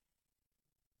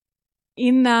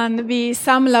Innan vi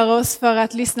samlar oss för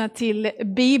att lyssna till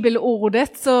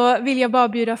bibelordet så vill jag bara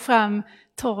bjuda fram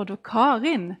Tord och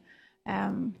Karin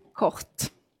kort.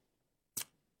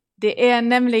 Det är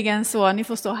nämligen så, ni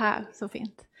får stå här så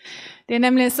fint. Det är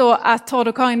nämligen så att Tord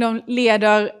och Karin de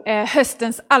leder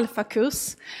höstens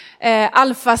alfakurs.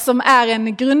 Alfa som är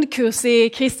en grundkurs i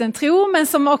kristen tro, men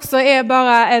som också är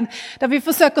bara där vi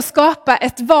försöker skapa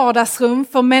ett vardagsrum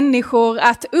för människor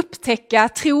att upptäcka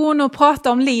tron och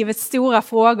prata om livets stora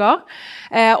frågor.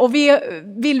 Och vi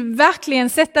vill verkligen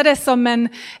sätta det som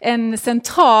en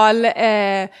central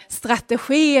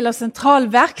strategi eller central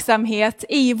verksamhet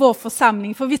i vår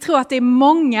församling. För vi tror att det är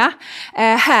många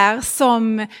här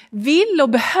som vill och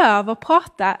behöver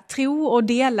prata tro och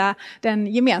dela den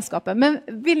gemenskapen. Men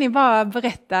vill ni bara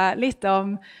berätta lite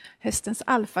om höstens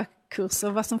alfakurs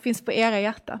och vad som finns på era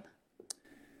hjärtan?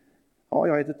 Ja,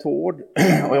 jag heter Tord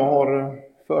och jag har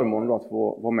förmånen att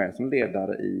få vara med som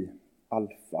ledare i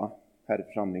Alfa här i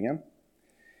församlingen.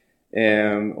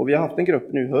 Och vi har haft en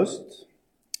grupp nu i höst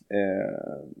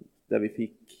där vi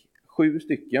fick 7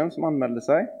 stycken som anmälde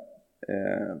sig.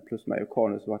 Plus mig och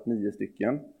Karin så var det 9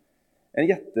 stycken. En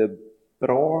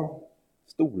jättebra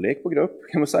storlek på grupp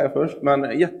kan man säga först, men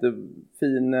en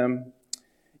jättefin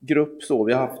grupp så.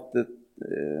 Vi har haft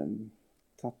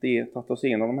tagit oss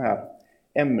igenom de här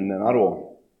ämnena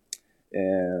då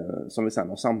som vi sedan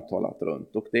har samtalat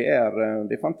runt, och det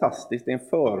är fantastiskt, det är en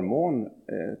förmån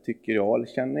tycker jag, eller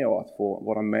känner jag, att få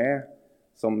vara med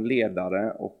som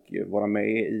ledare och vara med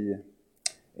i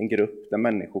en grupp där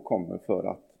människor kommer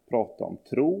för att prata om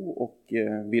tro och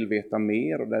vill veta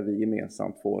mer, och där vi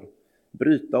gemensamt får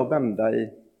bryta och vända i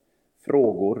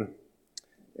frågor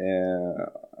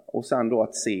och sen då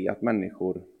att se att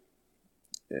människor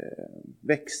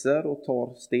växer och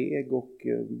tar steg och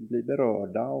blir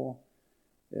berörda, och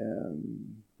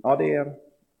ja,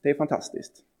 det är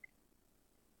fantastiskt.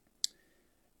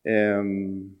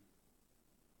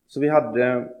 Så vi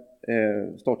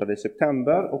startade i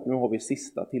september och nu har vi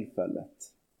sista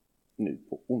tillfället nu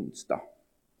på onsdag.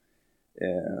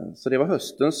 Så det var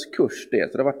höstens kurs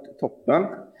det, så det har varit toppen.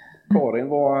 Karin,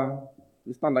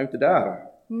 vi stannar ju inte där.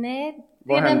 Nej,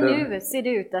 redan nu ser det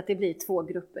ut att det blir 2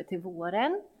 grupper till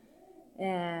våren.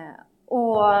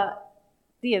 Och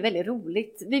det är väldigt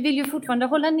roligt. Vi vill ju fortfarande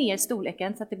hålla ner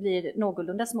storleken så att det blir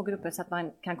någorlunda små grupper så att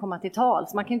man kan komma till tal.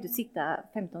 Så man kan ju inte sitta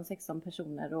 15-16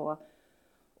 personer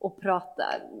och prata.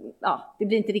 Ja, det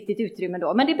blir inte riktigt utrymme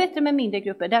då. Men det är bättre med mindre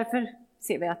grupper. Därför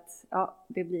ser vi att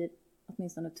det blir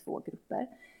åtminstone 2 grupper.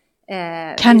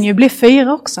 Kan ju bli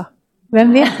 4 också.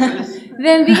 Vem vet?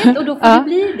 Vem vet, och då får det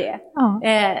bli det. Ja.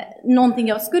 Någonting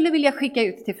jag skulle vilja skicka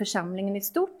ut till församlingen i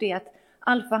stort är att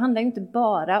Alfa handlar ju inte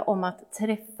bara om att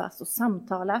träffas och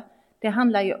samtala. Det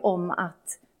handlar ju om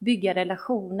att bygga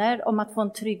relationer, om att få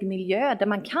en trygg miljö där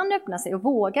man kan öppna sig och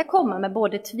våga komma med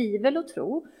både tvivel och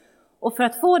tro. Och för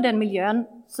att få den miljön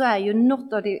så är ju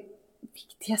något av det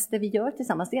viktigaste vi gör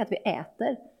tillsammans, det är att vi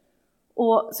äter.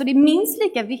 Så det är minst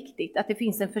lika viktigt att det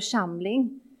finns en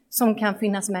församling som kan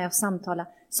finnas med och samtala,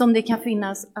 som det kan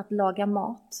finnas att laga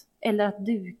mat, eller att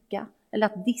duka, eller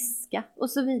att diska och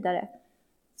så vidare.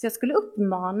 Så jag skulle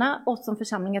uppmana oss som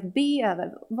församling att be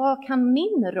över, vad kan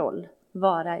min roll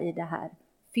vara i det här?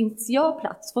 Finns jag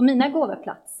plats? Får mina gåvor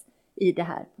plats i det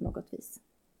här på något vis?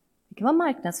 Det kan vara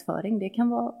marknadsföring, det kan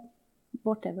vara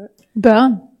whatever.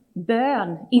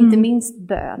 Bön, inte minst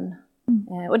bön.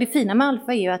 Och det fina med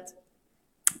Alfa är ju att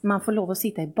man får lov att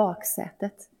sitta i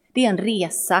baksätet. Det är en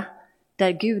resa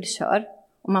där Gud kör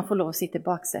och man får lov att sitta i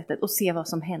baksätet och se vad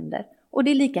som händer. Och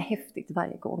det är lika häftigt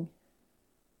varje gång.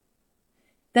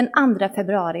 Den 2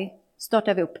 februari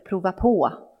startar vi upp Prova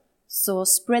på. Så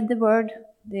spread the word.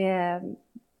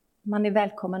 Man är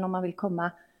välkommen om man vill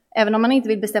komma. Även om man inte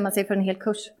vill bestämma sig för en hel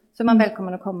kurs så är man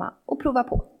välkommen att komma och prova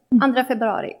på. 2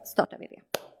 februari startar vi det.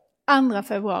 2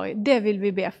 februari, det vill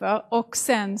vi be för. Och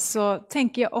sen så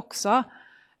tänker jag också,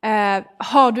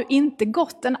 har du inte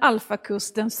gått en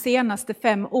alfakurs de senaste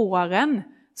 5 åren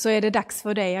så är det dags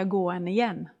för dig att gå en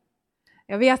igen.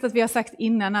 Jag vet att vi har sagt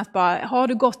innan att har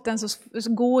du gått den så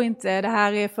gå inte. Det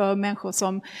här är för människor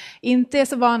som inte är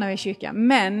så vana vid kyrkan.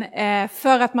 Men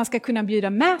för att man ska kunna bjuda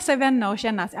med sig vänner och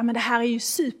känna att men det här är ju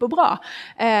superbra.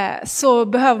 Så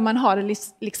behöver man ha det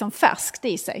liksom färskt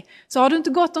i sig. Så har du inte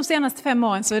gått de senaste 5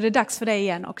 åren så är det dags för dig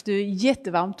igen. Och du är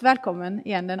jättevarmt välkommen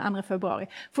igen den 2 februari.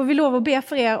 Får vi lov att be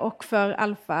för er och för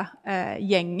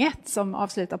Alfa-gänget som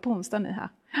avslutar på onsdag nu här.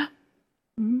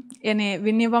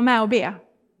 Vill ni vara med och be?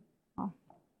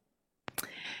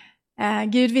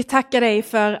 Gud, vi tackar dig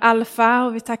för Alfa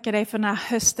och vi tackar dig för den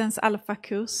här höstens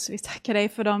alfakurs. Vi tackar dig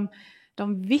för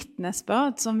de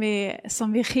vittnesbörd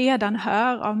som vi redan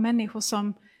hör av människor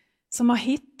som har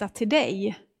hittat till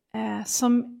dig,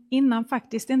 som innan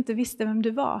faktiskt inte visste vem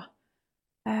du var,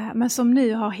 men som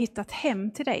nu har hittat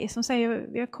hem till dig, som säger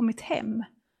vi har kommit hem.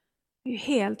 Det är ju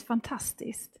helt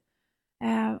fantastiskt.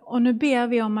 Och nu ber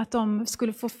vi om att de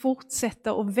skulle få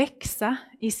fortsätta att växa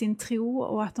i sin tro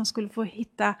och att de skulle få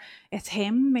hitta ett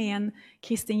hem med en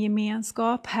kristen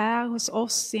gemenskap här hos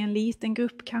oss i en liten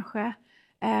grupp kanske.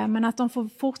 Men att de får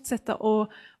fortsätta att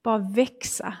bara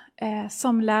växa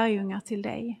som lärjungar till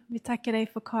dig. Vi tackar dig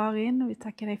för Karin och vi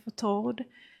tackar dig för Tord.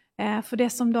 För det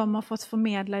som de har fått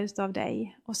förmedla utav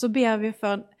dig. Och så ber vi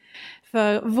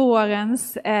för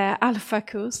vårens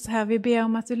alfakurs. Här vi ber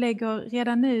om att du lägger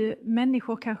redan nu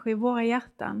människor kanske i våra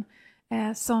hjärtan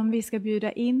som vi ska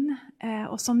bjuda in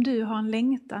och som du har en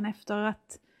längtan efter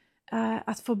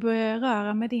att få börja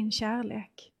röra med din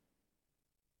kärlek.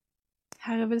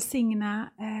 Herre, välsigna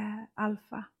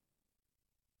Alfa.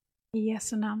 I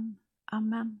Jesu namn.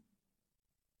 Amen.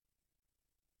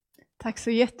 Tack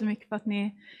så jättemycket för att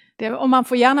ni... Och man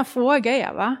får gärna fråga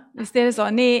er, va? Visst är det så?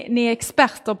 Ni är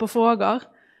experter på frågor.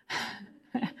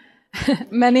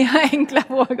 Men ni har enkla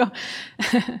frågor.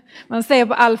 Man säger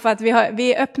på Alfa att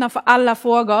vi är öppna för alla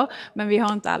frågor, men vi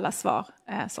har inte alla svar.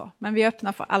 Men vi är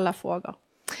öppna för alla frågor.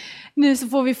 Nu så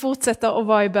får vi fortsätta att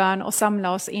vara i bön och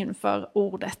samla oss inför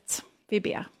ordet. Vi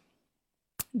ber.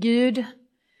 Gud,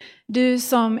 du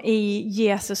som i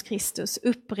Jesus Kristus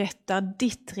upprättar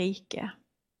ditt rike.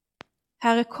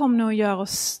 Herre, kom nu och gör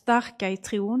oss starka i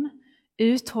tron,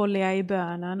 uthålliga i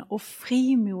bönen och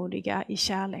frimodiga i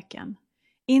kärleken.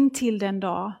 In till den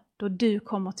dag då du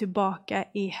kommer tillbaka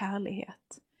i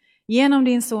härlighet. Genom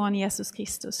din son Jesus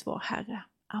Kristus, vår Herre.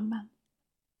 Amen.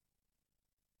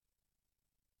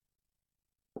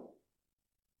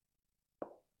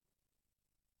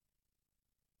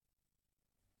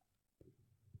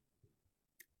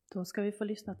 Då ska vi få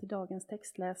lyssna till dagens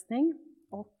textläsning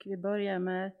och vi börjar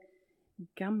med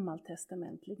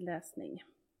gammaltestamentlig läsning.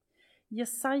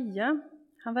 Jesaja,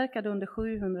 han verkade under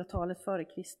 700-talet före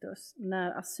Kristus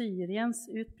när Assyriens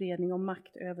utbredning och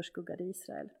makt överskuggade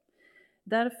Israel.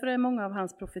 Därför är många av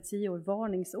hans profetior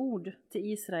varningsord till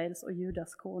Israels och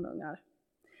Judas konungar.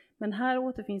 Men här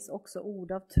återfinns också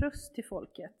ord av tröst till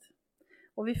folket.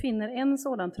 Och vi finner en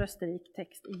sådan trösterik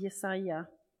text i Jesaja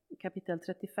kapitel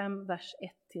 35, vers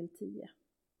 1-10.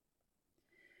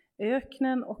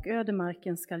 Öknen och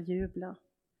ödemarken skall jubla.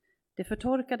 Det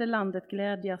förtorkade landet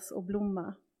glädjas och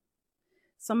blomma.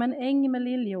 Som en äng med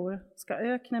liljor ska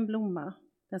öknen blomma.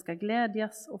 Den ska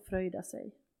glädjas och fröjda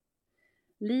sig.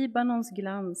 Libanons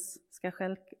glans ska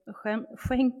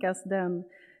skänkas den,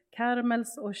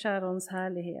 Karmels och Sharons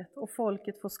härlighet, och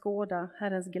folket får skåda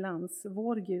Herrens glans,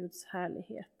 vår Guds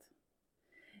härlighet.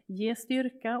 Ge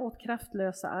styrka åt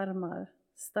kraftlösa armar,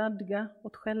 stadga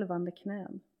åt skälvande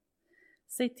knän.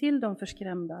 Säg till de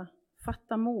förskrämda,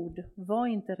 fatta mod, var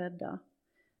inte rädda.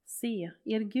 Se,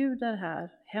 er Gud är här,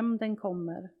 hämnden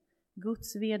kommer,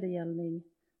 Guds vedergällning,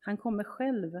 han kommer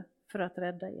själv för att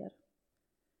rädda er.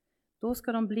 Då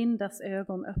ska de blindas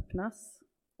ögon öppnas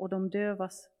och de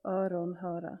dövas öron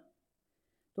höra.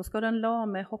 Då ska den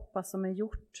lame hoppa som en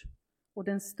hjort och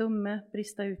den stumme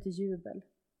brista ut i jubel.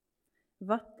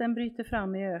 Vatten bryter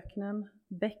fram i öknen,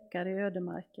 bäckar i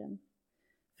ödemarken.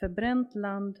 Förbränt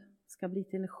land ska bli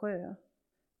till sjö,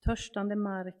 törstande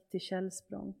mark till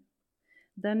källsprång.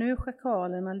 Där nu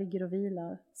schakalerna ligger och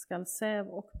vilar skall säv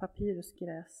och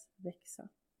papyrusgräs växa.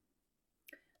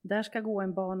 Där ska gå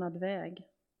en banad väg,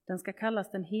 den ska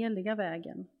kallas den heliga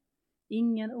vägen.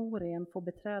 Ingen oren får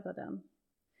beträda den.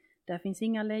 Där finns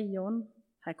inga lejon,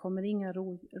 här kommer inga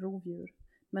rovdjur,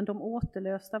 men de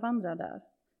återlösta vandrar där,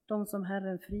 de som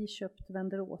Herren friköpt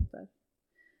vänder åter.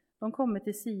 De kommer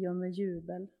till Sion med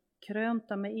jubel,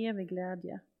 krönta med evig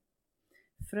glädje.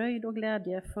 Fröjd och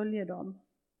glädje följer dem,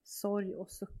 sorg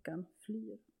och suckan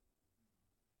flyr.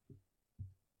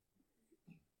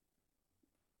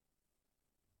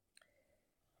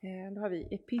 Då har vi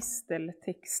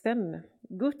episteltexten.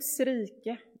 Guds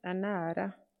rike är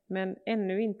nära, men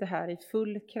ännu inte här i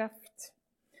full kraft.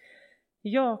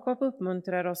 Jakob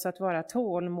uppmuntrar oss att vara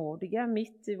tålmodiga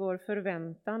mitt i vår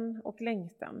förväntan och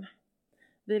längtan.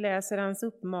 Vi läser hans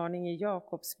uppmaning i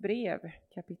Jakobs brev,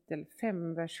 kapitel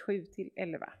 5, vers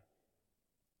 7-11.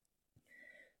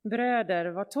 Bröder,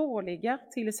 var tåliga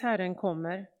tills Herren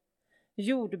kommer.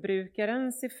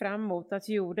 Jordbrukaren ser fram emot att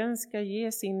jorden ska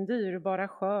ge sin dyrbara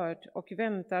skörd och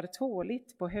väntar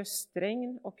tåligt på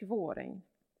höstregn och vårregn.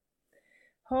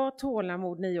 Ha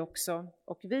tålamod ni också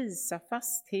och visa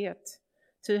fasthet,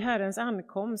 ty Herrens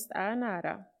ankomst är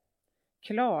nära.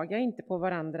 Klaga inte på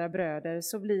varandra, bröder,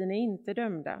 så blir ni inte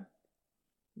dömda.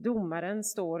 Domaren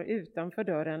står utanför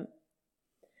dörren.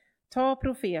 Ta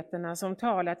profeterna som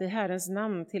talat i Herrens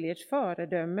namn till ert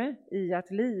föredöme i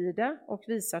att lida och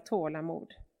visa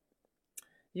tålamod.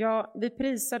 Ja, vi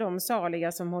prisar de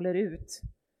saliga som håller ut.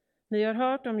 Ni har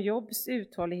hört om Jobs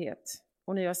uthållighet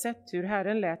och ni har sett hur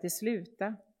Herren lät det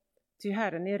sluta. Ty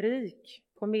Herren är rik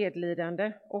på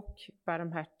medlidande och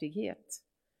barmhärtighet.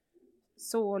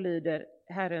 Så lyder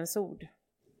Herrens ord.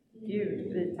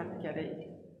 Gud, vi tackar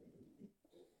dig.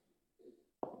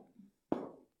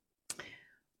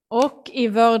 Och i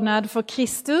vördnad för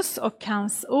Kristus och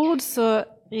hans ord så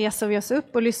reser vi oss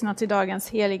upp och lyssnar till dagens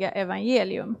heliga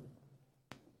evangelium.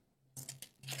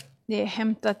 Det är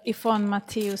hämtat ifrån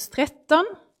Matteus 13,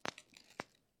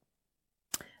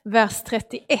 vers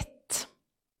 31.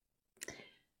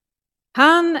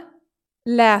 Han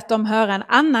lät dem höra en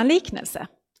annan liknelse.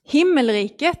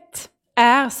 Himmelriket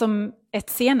är som ett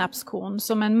senapskorn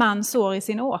som en man sår i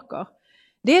sin åker.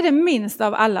 Det är det minsta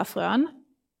av alla frön.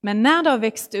 Men när det har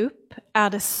växt upp är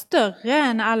det större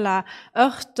än alla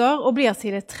örter och blir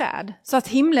till ett träd, så att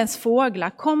himlens fåglar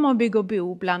kommer och bygger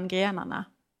bo bland grenarna.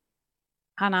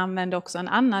 Han använde också en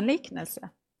annan liknelse.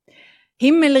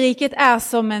 Himmelriket är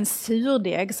som en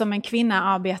surdeg som en kvinna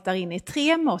arbetar in i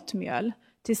 3 mått mjöl.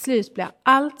 Till slut blir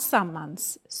allt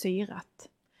sammans syrat.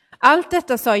 Allt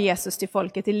detta sa Jesus till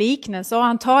folket i liknelser, och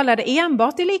han talade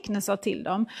enbart i liknelser till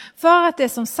dem för att det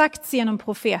som sagts genom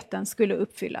profeten skulle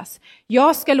uppfyllas.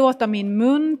 Jag ska låta min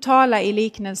mun tala i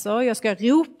liknelser, jag ska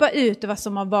ropa ut vad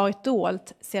som har varit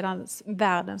dolt sedan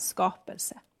världens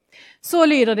skapelse. Så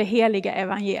lyder det heliga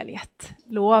evangeliet.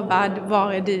 Lovad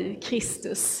vare du,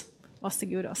 Kristus.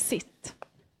 Varsågod och sitt.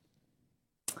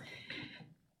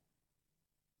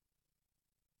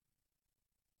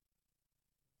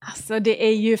 Alltså det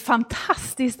är ju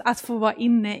fantastiskt att få vara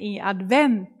inne i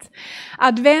advent.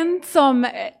 Advent som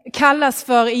kallas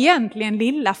för egentligen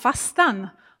lilla fastan.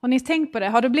 Har ni tänkt på det?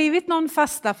 Har det blivit någon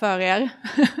fasta för er?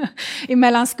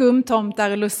 Emellan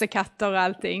skumtomtar och lussekatter och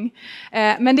allting.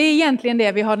 Men det är egentligen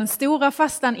det. Vi har den stora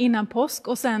fastan innan påsk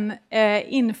och sen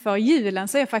inför julen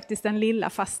så är faktiskt den lilla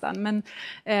fastan. Men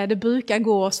det brukar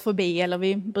gå oss förbi, eller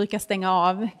vi brukar stänga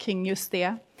av kring just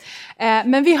det.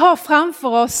 Men vi har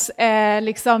framför oss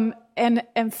liksom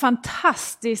en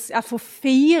fantastisk att få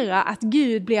fira att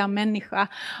Gud blir människa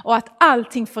och att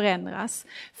allting förändras.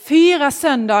 4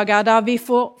 söndagar där vi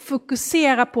får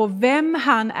fokusera på vem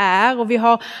han är, och vi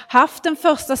har haft den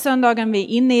första söndagen, vi är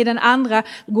inne i den andra,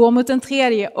 går mot den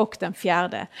tredje och den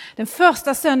fjärde. Den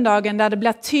första söndagen där det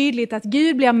blir tydligt att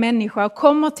Gud blir människa och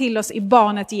kommer till oss i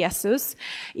barnet Jesus.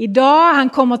 Idag han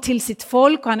kommer till sitt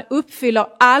folk och han uppfyller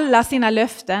alla sina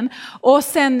löften, och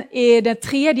sen är den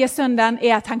tredje söndagen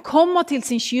är att han kommer till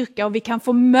sin kyrka och vi kan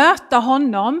få möta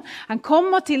honom. Han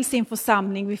kommer till sin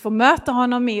församling, vi får möta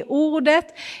honom i ordet,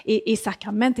 i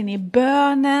sakramenten, i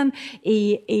bönen,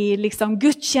 i liksom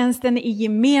gudstjänsten, i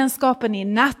gemenskapen, i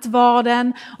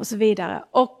nattvarden och så vidare.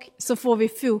 Och så får vi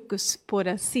fokus på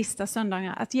den sista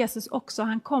söndagen, att Jesus också,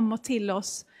 han kommer till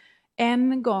oss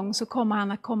en gång, så kommer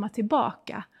han att komma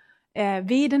tillbaka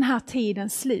vid den här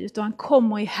tidens slut, och han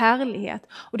kommer i härlighet.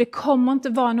 Och det kommer inte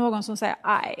vara någon som säger,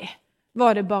 aj,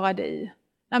 var det bara du?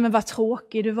 Nej men vad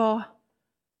tråkig du var.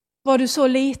 Var du så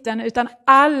liten? Utan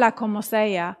alla kommer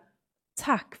säga,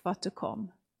 tack för att du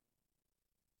kom.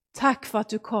 Tack för att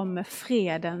du kom med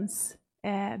fredens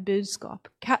budskap.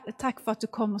 Tack för att du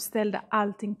kom och ställde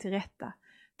allting till rätta.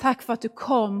 Tack för att du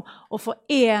kom och för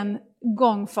en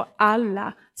gång för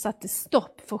alla satte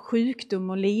stopp för sjukdom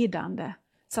och lidande.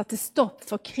 Satte stopp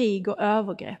för krig och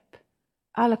övergrepp.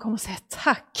 Alla kommer säga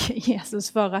tack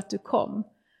Jesus för att du kom.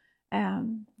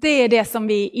 Det är det som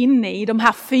vi är inne i de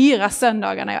här 4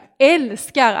 söndagarna. Jag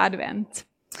älskar advent.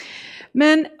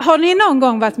 Men har ni någon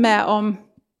gång varit med om,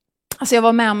 alltså jag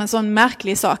var med om en sån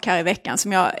märklig sak här i veckan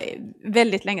som jag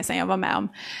väldigt länge sedan jag var med om.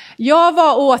 Jag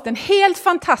var åt en helt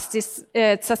fantastisk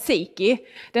tzatziki.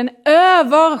 Den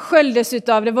översköljdes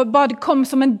utav, det kom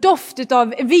som en doft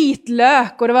utav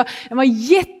vitlök, och den var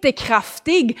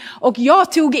jättekraftig, och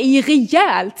jag tog i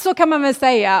rejält, så kan man väl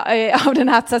säga, av den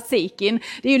här tzatzikin.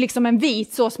 Det är ju liksom en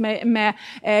vit sås med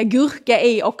gurka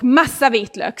i och massa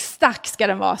vitlök. Stark ska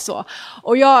den vara så.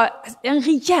 Och jag en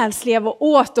rejäl slev och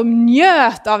åt och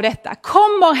njöt av detta.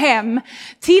 Kommer hem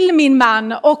till min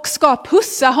man och ska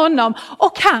pussa honom,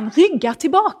 och han ryggar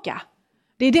tillbaka.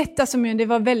 Det är detta som det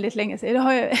var väldigt länge sedan. Det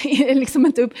har jag liksom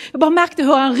inte upp. Jag bara märkte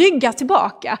hur han ryggar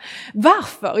tillbaka.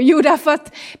 Varför? Jo, därför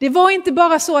att det var inte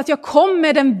bara så att jag kom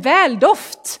med en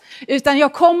väldoft, utan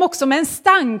jag kom också med en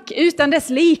stank utan dess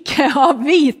like av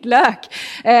vitlök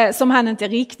som han inte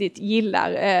riktigt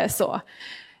gillar så.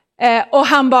 Och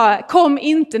han bara, kom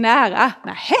inte nära.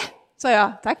 Nähä, sa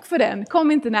jag, tack för den,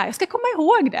 kom inte nära. Jag ska komma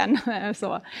ihåg den.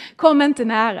 Så, kom inte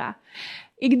nära.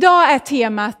 Idag är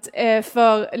temat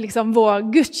för liksom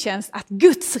vår gudstjänst att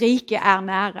Guds rike är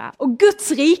nära. Och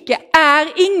Guds rike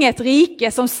är inget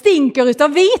rike som stinker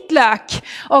utav vitlök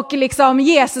och liksom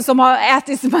Jesus som har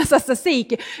ätit en massa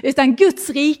tzatziki. Utan Guds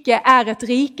rike är ett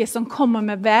rike som kommer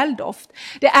med väldoft.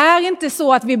 Det är inte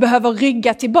så att vi behöver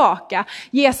rygga tillbaka.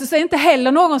 Jesus är inte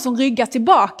heller någon som ryggar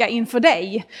tillbaka inför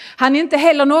dig. Han är inte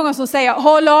heller någon som säger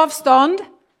håll avstånd.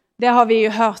 Det har vi ju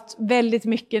hört väldigt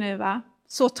mycket nu, va?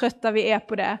 Så trötta vi är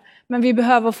på det. Men vi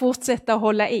behöver fortsätta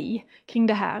hålla i kring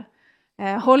det här.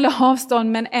 Hålla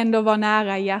avstånd men ändå vara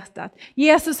nära i hjärtat.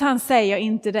 Jesus, han säger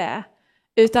inte det.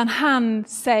 Utan han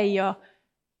säger,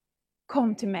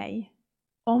 kom till mig.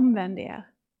 Omvänd er.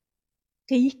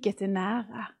 Riket är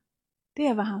nära. Det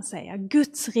är vad han säger.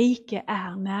 Guds rike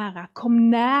är nära. Kom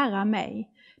nära mig.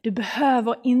 Du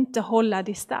behöver inte hålla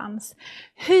distans.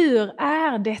 Hur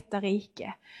är detta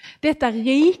rike? Detta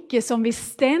rike som vi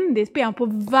ständigt ber på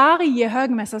varje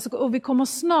högmässa, och vi kommer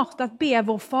snart att be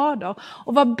vår fader.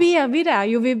 Och vad ber vi där?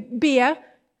 Jo, vi ber,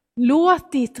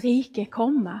 låt ditt rike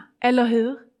komma. Eller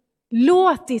hur?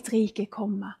 Låt ditt rike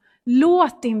komma.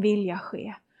 Låt din vilja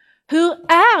ske. Hur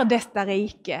är detta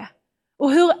rike?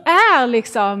 Och hur är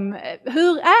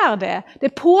det? Det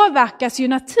påverkas ju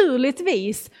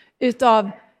naturligtvis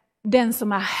utav den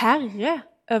som är herre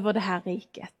över det här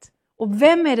riket. Och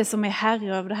vem är det som är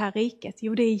herre över det här riket?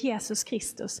 Jo, det är Jesus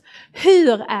Kristus.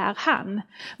 Hur är han?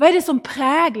 Vad är det som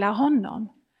präglar honom?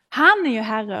 Han är ju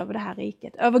herre över det här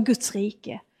riket, över Guds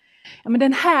rike. Ja, men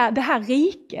det här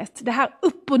riket, det här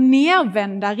upp- och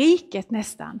nervända riket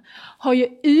nästan, har ju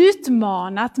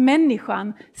utmanat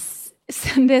människan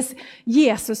sedan dess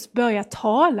Jesus började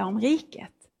tala om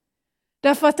riket.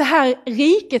 Därför att det här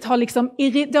riket har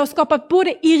det har skapat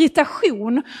både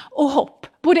irritation och hopp.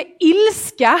 Både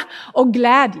ilska och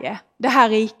glädje, det här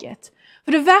riket.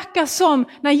 För det verkar som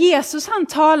när Jesus han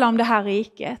talar om det här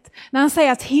riket. När han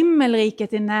säger att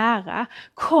himmelriket är nära.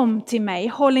 Kom till mig,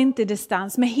 håll inte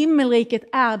distans. Men himmelriket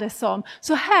är det som.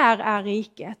 Så här är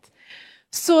riket.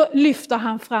 Så lyfter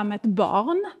han fram ett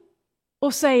barn.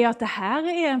 Och säger att det här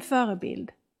är en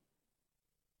förebild.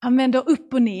 Han vänder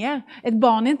upp och ner. Ett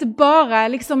barn är inte bara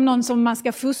liksom någon som man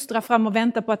ska fostra fram och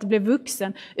vänta på att det blir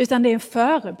vuxen. Utan det är en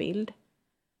förebild.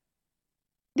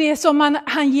 Det är som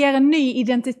han ger en ny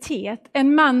identitet.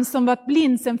 En man som varit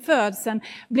blind sedan födseln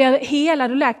blir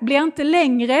helad och läkt. Blir inte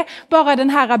längre bara den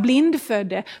här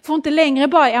blindfödde. Får inte längre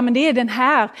bara, ja men det är den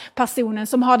här personen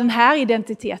som har den här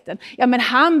identiteten. Ja men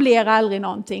han blir aldrig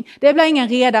någonting. Det blir ingen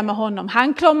reda med honom.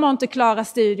 Han kommer inte klara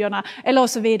studierna eller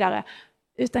så vidare.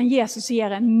 Utan Jesus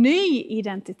ger en ny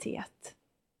identitet.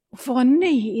 Och får en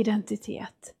ny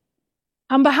identitet.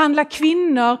 Han behandlar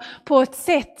kvinnor på ett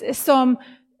sätt som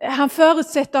han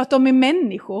förutsätter att de är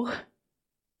människor.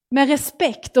 Med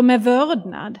respekt och med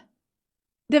vördnad.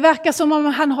 Det verkar som om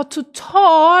han har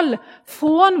total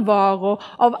frånvaro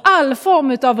av all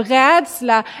form av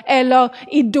rädsla eller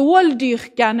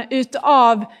idoldyrkan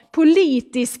utav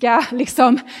politiska,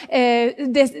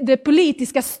 det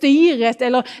politiska styret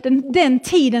eller den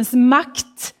tidens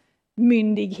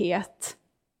maktmyndighet.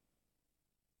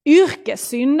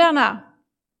 Yrkessyndarna.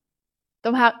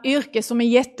 De här yrken som är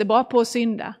jättebra på att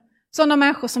synda. Sådana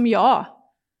människor som jag.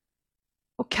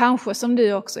 Och kanske som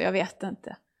du också, jag vet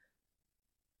inte.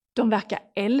 De verkar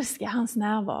älska hans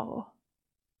närvaro.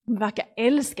 De verkar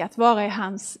älska att vara i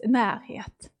hans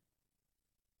närhet.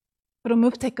 Och de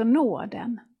upptäcker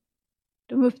nåden.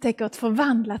 De upptäcker ett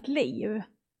förvandlat liv.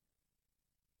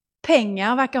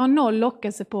 Pengar verkar ha noll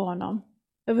lockelse på honom.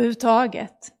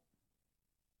 Överhuvudtaget.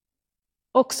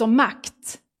 Också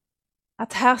makt.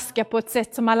 Att härska på ett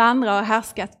sätt som alla andra har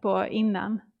härskat på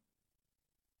innan.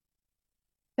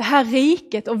 Det här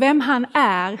riket och vem han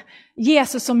är.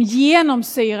 Jesus som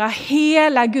genomsyrar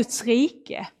hela Guds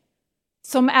rike.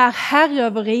 Som är herre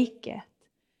över riket.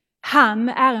 Han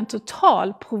är en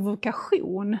total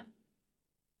provokation.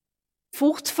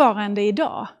 Fortfarande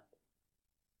idag.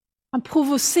 Han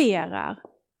provocerar.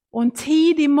 Och en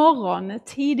tidig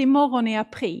morgon i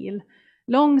april.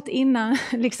 Långt innan,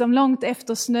 långt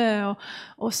efter snö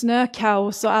och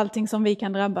snökaos och allting som vi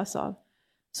kan drabbas av.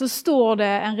 Så står det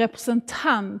en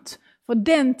representant för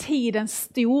den tidens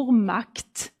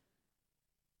stormakt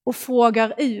och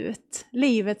frågar ut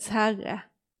livets herre.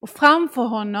 Och framför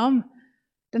honom,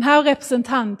 den här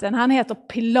representanten, han heter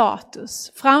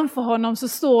Pilatus. Framför honom så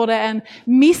står det en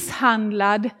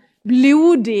misshandlad,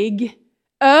 blodig,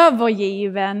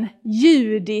 övergiven,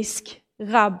 judisk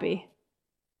rabbi.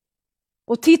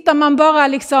 Och tittar man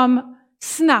bara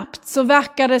snabbt så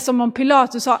verkar det som om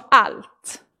Pilatus har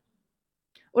allt.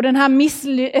 Och den här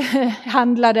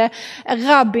misshandlade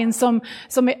rabbin som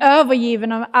är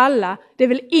övergiven av alla, det är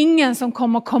väl ingen som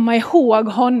kommer komma ihåg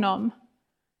honom.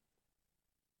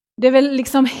 Det är väl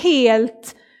liksom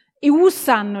helt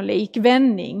osannolik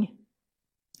vändning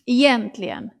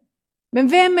egentligen. Men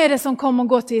vem är det som kommer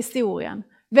gå till historien?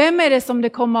 Vem är det som det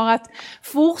kommer att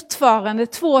fortfarande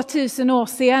 2000 år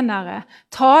senare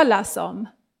talas om?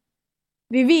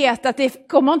 Vi vet att det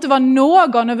kommer inte vara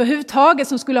någon överhuvudtaget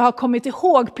som skulle ha kommit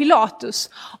ihåg Pilatus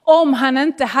om han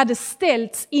inte hade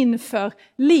ställts inför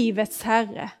livets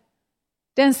herre.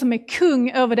 Den som är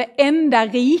kung över det enda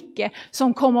rike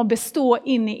som kommer bestå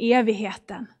in i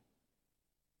evigheten.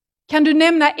 Kan du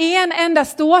nämna en enda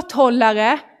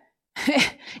ståthållare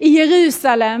i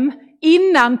Jerusalem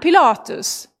innan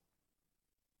Pilatus?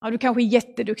 Ja, du kanske är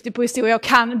jätteduktig på historia och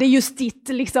kan, det är just ditt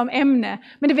liksom ämne.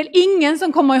 Men det är väl ingen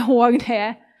som kommer ihåg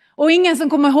det. Och ingen som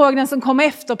kommer ihåg den som kom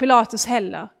efter Pilatus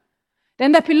heller.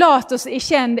 Den där Pilatus är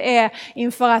känd är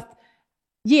inför att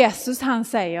Jesus han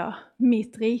säger,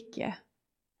 mitt rike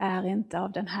är inte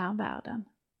av den här världen.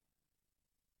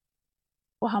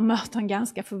 Och han möter en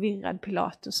ganska förvirrad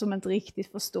Pilatus som inte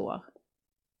riktigt förstår.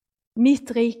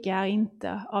 Mitt rike är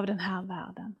inte av den här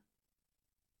världen.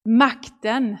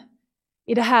 Makten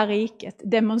i det här riket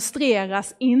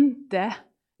demonstreras inte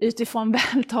utifrån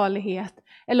vältalighet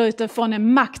eller utifrån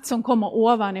en makt som kommer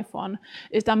ovanifrån.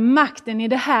 Utan makten i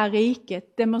det här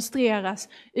riket demonstreras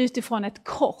utifrån ett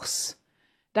kors.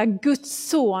 Där Guds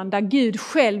son, där Gud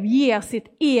själv ger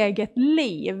sitt eget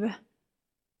liv.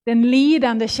 Den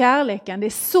lidande kärleken, det är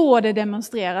så det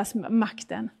demonstreras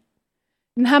makten.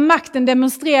 Den här makten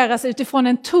demonstreras utifrån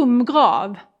en tom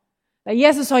grav. Där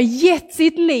Jesus har gett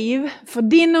sitt liv för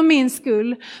din och min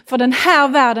skull, för den här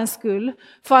världens skull.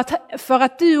 För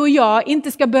att du och jag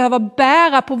inte ska behöva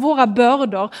bära på våra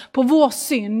bördor, på vår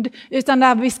synd. Utan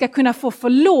där vi ska kunna få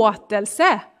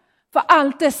förlåtelse för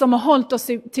allt det som har hållit oss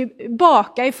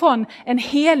tillbaka ifrån en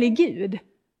helig Gud.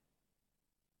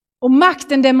 Och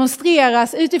makten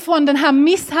demonstreras utifrån den här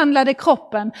misshandlade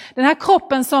kroppen. Den här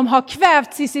kroppen som har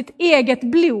kvävts i sitt eget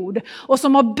blod. Och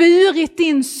som har burit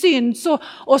din synd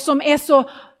och som är så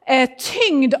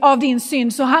tyngd av din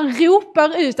synd. Så han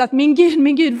ropar ut att min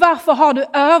Gud, varför har du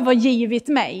övergivit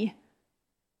mig?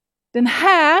 Den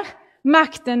här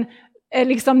makten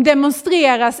liksom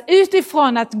demonstreras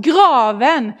utifrån att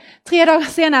graven 3 dagar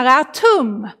senare är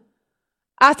tom.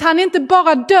 Att han inte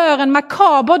bara dör en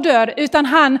makaber död utan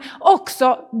han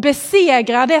också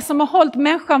besegrar det som har hållit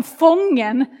människan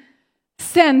fången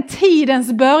sedan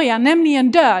tidens början,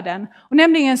 nämligen döden och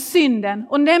nämligen synden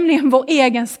och nämligen vår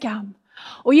egen skam.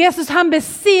 Och Jesus han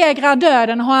besegrar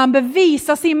döden och han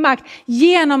bevisar sin makt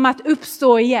genom att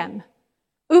uppstå igen.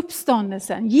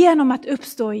 Uppståndelsen genom att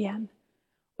uppstå igen.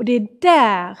 Och det är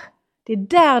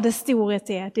där det storhet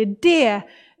är. Det är det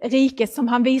riket som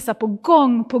han visar på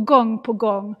gång på gång på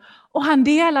gång. Och han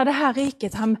delar det här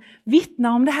riket, han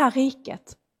vittnar om det här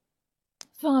riket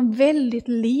för en väldigt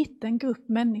liten grupp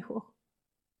människor.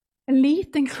 En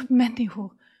liten grupp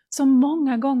människor som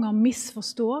många gånger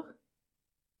missförstår.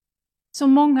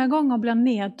 Som många gånger blir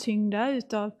nedtyngda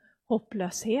utav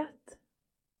hopplöshet.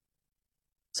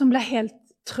 Som blir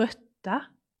helt trötta.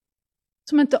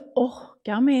 Som inte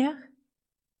orkar mer.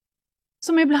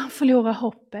 Som ibland förlorar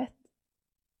hoppet.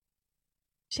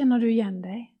 Känner du igen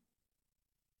dig?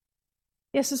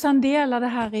 Jesus han delar det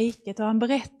här riket och han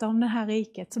berättar om det här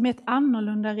riket som är ett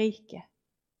annorlunda rike.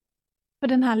 För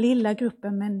den här lilla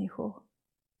gruppen människor.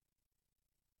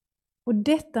 Och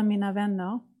detta mina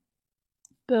vänner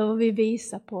bör vi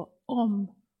visa på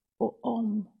om och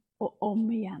om och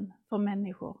om igen för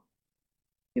människor.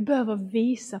 Vi behöver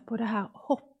visa på det här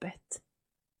hoppet.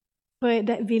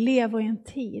 För vi lever i en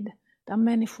tid där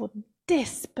människor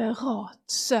desperat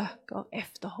söker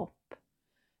efter hopp.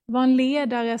 Det var en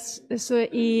ledare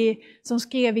som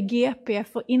skrev i GP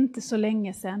för inte så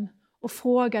länge sedan och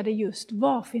frågade just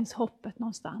var finns hoppet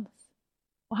någonstans.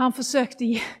 Och han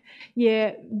försökte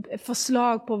ge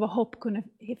förslag på var hopp kunde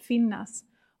finnas.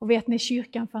 Och vet ni,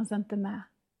 kyrkan fanns inte med.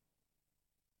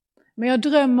 Men jag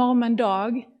drömmer om en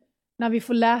dag när vi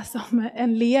får läsa om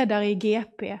en ledare i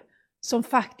GP som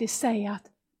faktiskt säger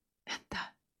att vänta,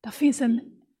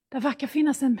 där verkar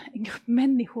finnas en grupp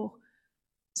människor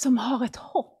som har ett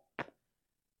hopp.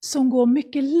 Som går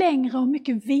mycket längre och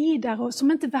mycket vidare och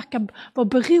som inte verkar vara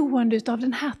beroende av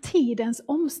den här tidens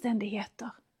omständigheter.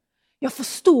 Jag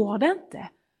förstår det inte.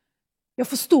 Jag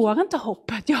förstår inte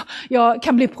hoppet. Jag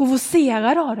kan bli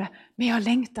provocerad av det, men jag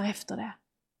längtar efter det.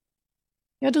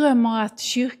 Jag drömmer att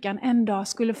kyrkan en dag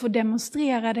skulle få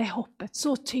demonstrera det hoppet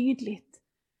så tydligt.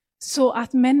 Så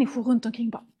att människor runt omkring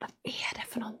bara, vad är det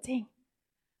för någonting?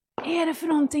 är det för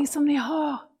någonting som ni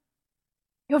har?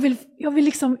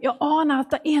 Jag anar att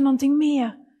det är någonting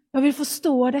mer. Jag vill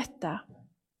förstå detta.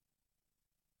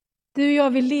 Du och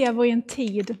jag, vi lever i en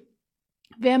tid.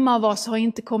 Vem av oss har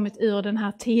inte kommit ur den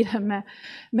här tiden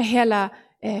med hela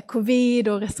covid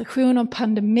och restriktioner och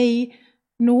pandemi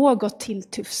något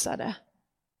tilltufsade?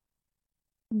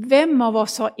 Vem av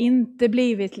oss har inte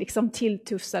blivit liksom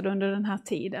tilltufsad under den här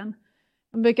tiden?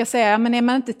 Man brukar säga, men är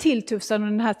man inte tilltufsad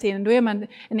under den här tiden, då är man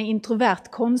en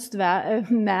introvert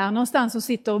konstnär någonstans som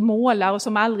sitter och målar och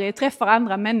som aldrig träffar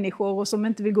andra människor och som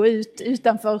inte vill gå ut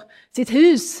utanför sitt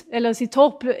hus eller sitt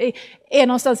torp, är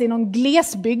någonstans i någon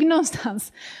glesbygd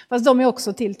någonstans. Fast de är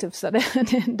också tilltufsade,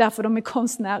 därför de är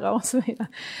konstnärer och så vidare.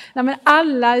 Nej, men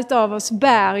alla utav oss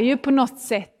bär ju på något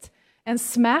sätt en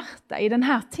smärta i den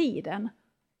här tiden.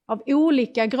 Av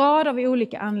olika grad, av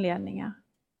olika anledningar.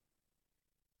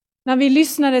 När vi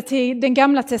lyssnade till den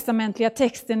gamla testamentliga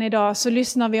texten idag så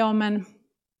lyssnar vi om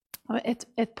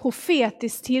ett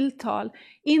profetiskt tilltal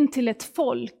in till ett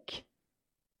folk.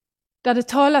 Där det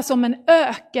talas om en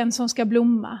öken som ska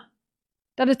blomma.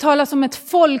 Där det talas om ett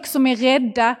folk som är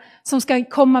rädda, som ska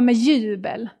komma med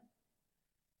jubel.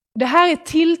 Det här är ett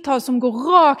tilltal som går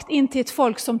rakt in till ett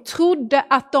folk som trodde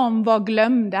att de var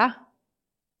glömda.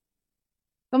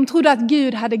 De trodde att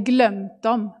Gud hade glömt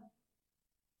dem.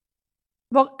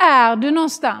 Var är du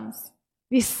någonstans?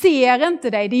 Vi ser inte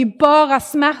dig, det är bara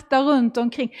smärta runt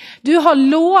omkring. Du har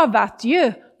lovat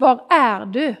ju, var är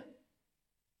du?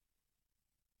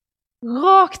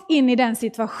 Rakt in i den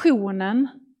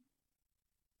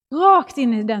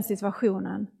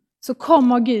situationen, så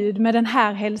kommer Gud med den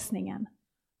här hälsningen.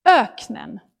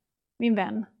 Öknen, min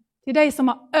vän, till dig som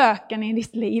har öken i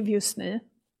ditt liv just nu.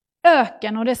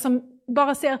 Öken och det som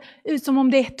bara ser ut som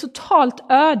om det är totalt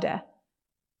öde.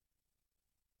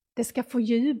 Det ska få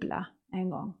jubla en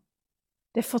gång.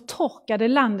 Det förtorkade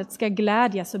landet ska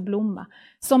glädjas och blomma.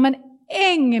 Som en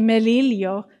äng med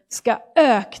liljor ska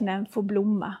öknen få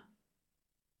blomma.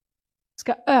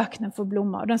 Ska öknen få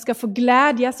blomma och den ska få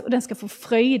glädjas och den ska få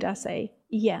fröjda sig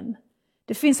igen.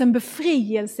 Det finns en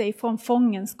befrielse från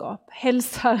fångenskap,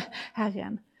 hälsar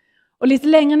Herren. Och lite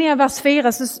längre ner i vers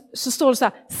 4 så står det så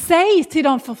här: säg till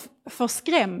de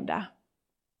förskrämda.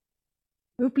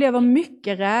 Vi upplever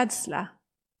mycket rädsla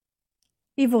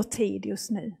i vår tid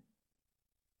just nu.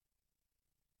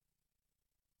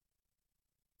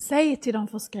 Säg till de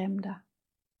förskrämda.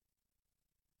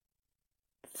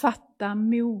 Fatta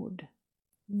mod.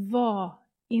 Var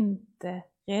inte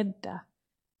rädda.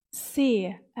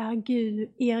 Se, er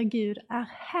Gud är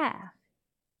här.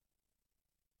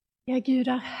 Er Gud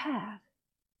är här.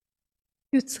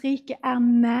 Guds rike är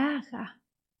nära.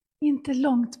 Inte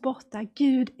långt borta.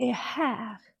 Gud är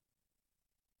här.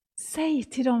 Säg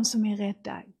till dem som är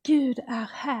rädda, Gud är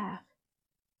här.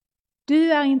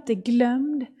 Du är inte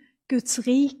glömd. Guds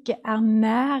rike är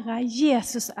nära.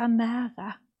 Jesus är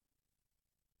nära.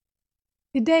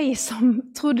 Till dig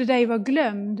som trodde dig var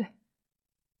glömd,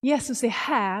 Jesus är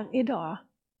här idag.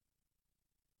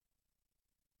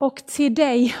 Och till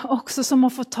dig också som har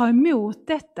fått ta emot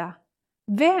detta,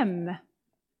 vem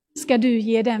ska du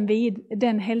ge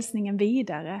den hälsningen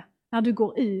vidare när du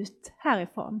går ut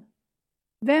härifrån?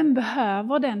 Vem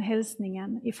behöver den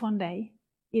hälsningen ifrån dig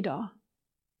idag?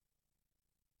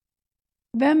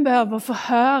 Vem behöver få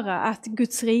höra att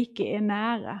Guds rike är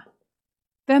nära?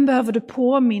 Vem behöver du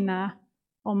påminna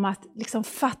om att liksom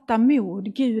fatta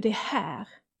mod? Gud är här.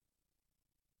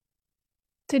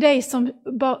 Till dig som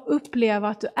bara upplever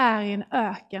att du är i en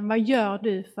öken, vad gör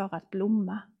du för att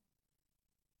blomma?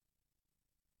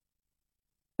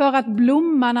 För att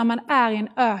blomma när man är i en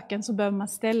öken så behöver man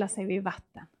ställa sig vid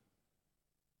vatten.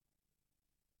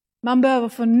 Man behöver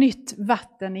få nytt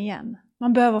vatten igen.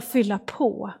 Man behöver fylla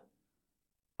på.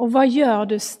 Och vad gör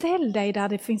du? Ställ dig där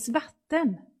det finns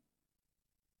vatten.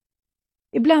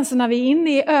 Ibland så när vi är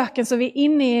inne i öken så är vi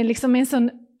inne i liksom en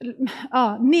sån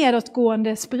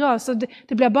nedåtgående spiral. Så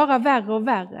det blir bara värre och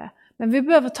värre. Men vi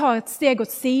behöver ta ett steg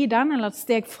åt sidan eller ett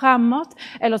steg framåt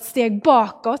eller ett steg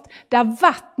bakåt. Där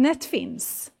vattnet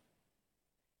finns.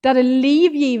 Där det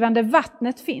livgivande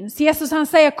vattnet finns. Jesus han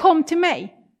säger kom till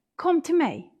mig. Kom till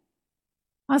mig.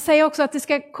 Han säger också att det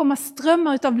ska komma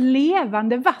strömmar utav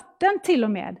levande vatten till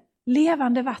och med.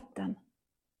 Levande vatten.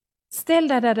 Ställ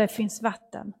dig där det finns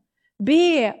vatten.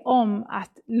 Be om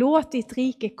att låt ditt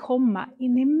rike komma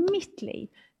in i mitt liv.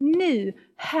 Nu,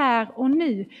 här och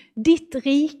nu. Ditt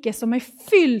rike som är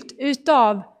fyllt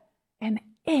utav en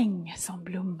äng som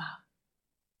blommar.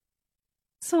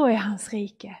 Så är hans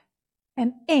rike.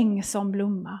 En äng som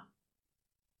blommar.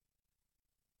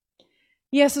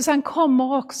 Jesus han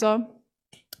kommer också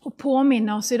och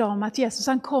påminna oss idag om att Jesus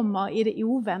han kommer i det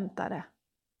oväntade.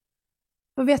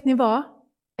 Och vet ni vad?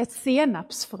 Ett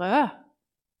senapsfrö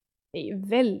är ju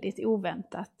väldigt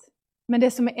oväntat. Men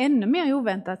det som är ännu mer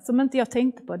oväntat, som inte jag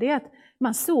tänkte på, det är att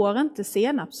man sår inte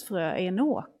senapsfrö i en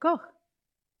åker.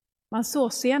 Man sår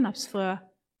senapsfrö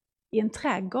i en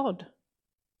trädgård.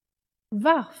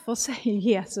 Varför säger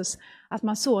Jesus att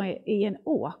man sår i en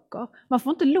åker? Man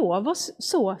får inte lov att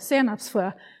så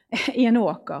senapsfrö i en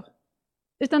åker.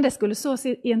 Utan det skulle sås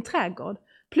i en trädgård.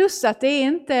 Plus att det är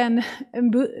inte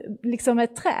liksom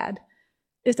ett träd,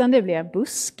 utan det blir en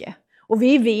buske. Och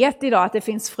vi vet idag att det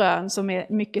finns frön som är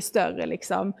mycket större,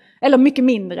 liksom, eller mycket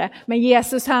mindre. Men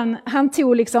Jesus han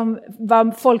tog liksom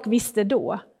vad folk visste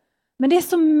då. Men det är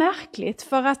så märkligt,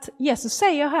 för att Jesus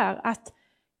säger här att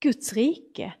Guds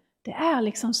rike, det är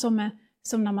liksom som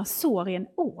när man sår i en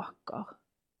åker.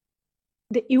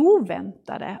 Det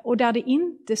oväntade och där det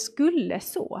inte skulle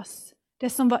sås. Det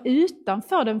som var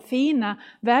utanför den fina,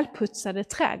 välputsade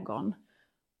trädgården.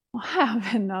 Och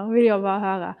här, vänner, vill jag bara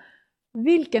höra.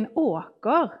 Vilken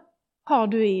åker har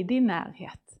du i din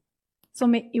närhet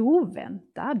som är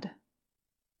oväntad?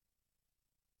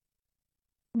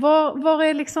 Var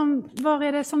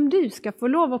är det som du ska få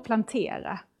lov att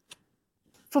plantera?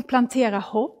 Få plantera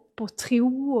hopp och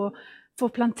tro och få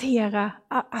plantera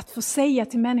att få säga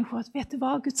till människor att vet du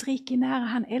vad, Guds rike är nära,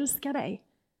 han älskar dig.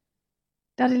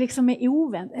 Där det liksom är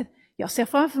oväntat. Jag ser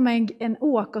framför mig en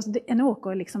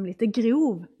åker är liksom lite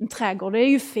grov. En trädgård är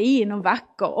ju fin och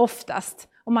vacker oftast.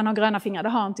 Om man har gröna fingrar, det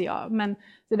har inte jag. Men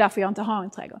det är därför jag inte har en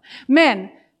trädgård. Men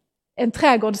en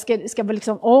trädgård ska vara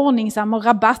liksom ordningsam och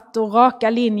rabatt och raka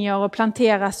linjer och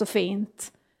planteras så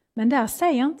fint. Men där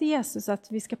säger inte Jesus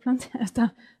att vi ska plantera, utan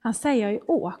han säger i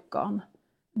åkern.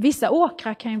 Vissa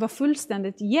åkrar kan ju vara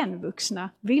fullständigt igenvuxna,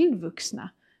 vildvuxna.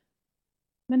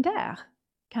 Men där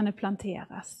kan det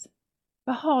planteras.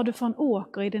 Vad har du för en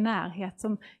åker i din närhet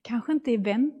som kanske inte är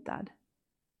väntad?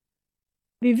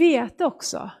 Vi vet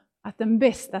också att den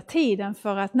bästa tiden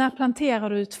för att när planterar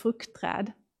du ett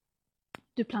fruktträd?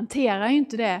 Du planterar ju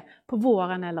inte det på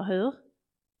våren, eller hur?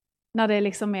 När det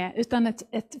liksom är, utan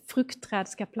ett fruktträd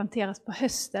ska planteras på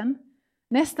hösten.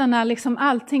 Nästan när liksom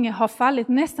allting har fallit,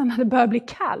 nästan när det börjar bli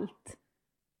kallt.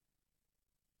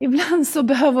 Ibland så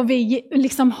behöver vi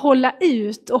liksom hålla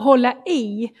ut och hålla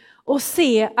i och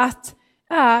se att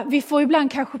vi får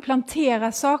ibland kanske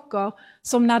plantera saker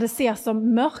som när det ser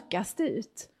som mörkast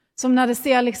ut. Som när det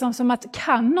ser liksom som att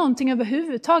kan någonting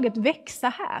överhuvudtaget växa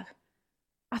här?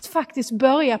 Att faktiskt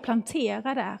börja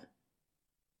plantera där.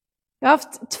 Jag har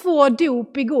haft 2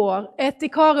 dop igår, ett i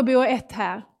Kareby och ett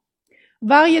här.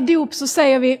 Varje dop så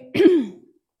säger vi,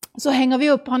 så hänger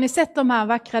vi upp, har ni sett de här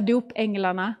vackra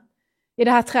dopänglarna i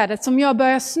det här trädet? Som jag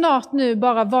börjar snart nu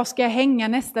bara, var ska jag hänga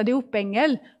nästa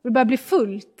dopängel? Det börjar bli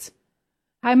fullt.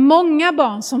 Här är många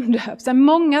barn som döps, det är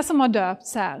många som har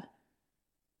döpts här.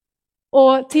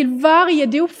 Och till varje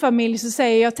dopfamilj så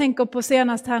säger jag tänker på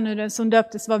senast här nu, den som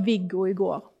döptes var Viggo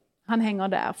igår. Han hänger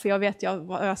där, för jag vet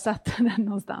jag satt den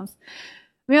någonstans.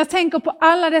 Men jag tänker på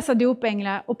alla dessa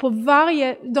dopänglar, och på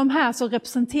varje, de här så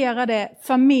representerar det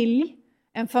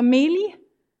en familj,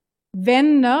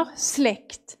 vänner,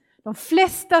 släkt. De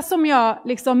flesta som jag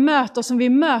liksom möter, som vi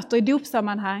möter i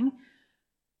dopsammanhang,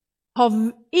 har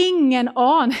ingen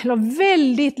aning, eller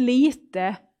väldigt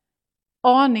lite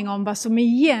aning om vad som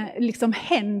liksom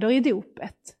händer i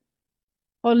dopet.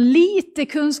 Har lite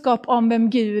kunskap om vem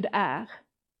Gud är.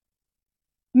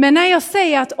 Men när jag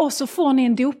säger att så får ni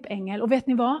en dopängel, och vet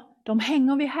ni vad? De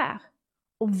hänger vi här.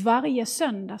 Och varje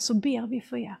söndag så ber vi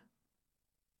för er.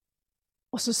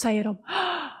 Och så säger de,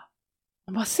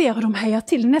 vad ser de hejar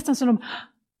till? Nästan som de,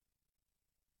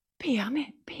 ber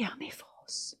ni för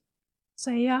oss?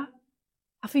 Säger jag,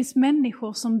 här finns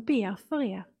människor som ber för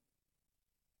er.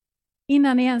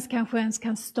 Innan ni kanske ens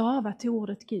kan stava till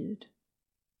ordet Gud.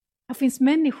 Här finns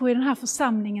människor i den här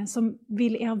församlingen som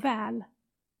vill er väl.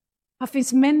 Här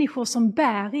finns människor som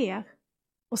bär er.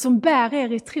 Och som bär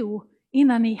er i tro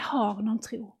innan ni har någon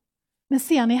tro. Men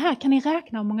ser ni här, kan ni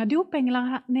räkna hur många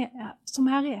dopänglar som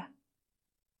här är?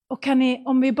 Och kan ni,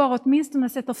 om vi bara åtminstone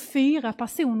sätter 4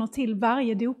 personer till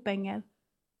varje dopängel.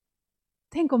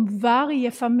 Tänk om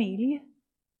varje familj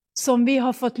som vi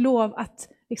har fått lov att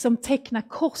liksom teckna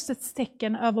korsets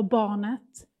tecken över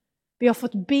barnet. Vi har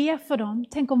fått be för dem.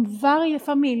 Tänk om varje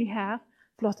familj här,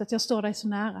 förlåt att jag står dig så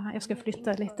nära, jag ska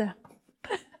flytta lite.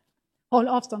 Håll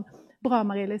avstånd. Bra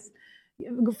Marie-Lis.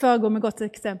 Föregå med gott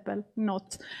exempel.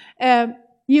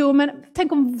 Men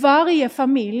tänk om varje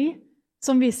familj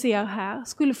som vi ser här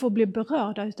skulle få bli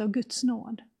berörda utav Guds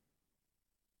nåd.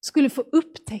 Skulle få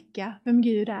upptäcka vem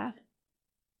Gud är.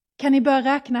 Kan ni börja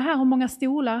räkna här hur många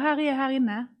stolar här är här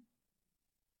inne?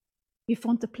 Vi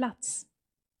får inte plats.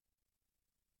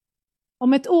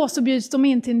 Om ett år så bjuds de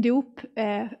in till en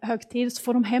dophögtid, så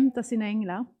får de hämta sina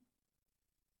änglar.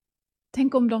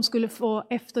 Tänk om de skulle få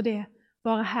efter det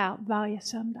vara här varje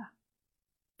söndag.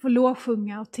 Få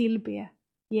lovsjunga och tillbe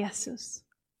Jesus.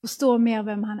 Förstå mer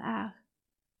vem han är.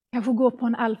 Kanske gå på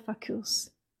en alfakurs.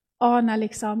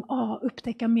 Ana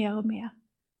upptäcka mer och mer.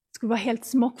 Det skulle vara helt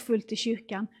smockfullt i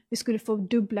kyrkan. Vi skulle få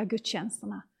dubbla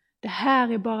gudstjänsterna. Det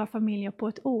här är bara familjer på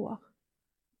ett år.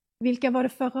 Vilka var det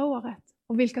förra året?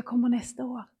 Och vilka kommer nästa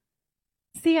år?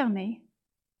 Ser ni?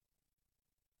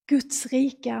 Guds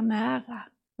rike är nära.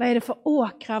 Vad är det för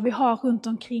åkrar vi har runt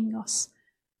omkring oss?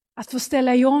 Att få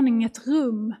ställa i ordning ett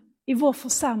rum i vår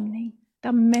församling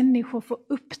där människor får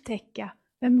upptäcka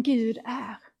vem Gud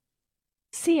är.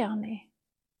 Ser ni?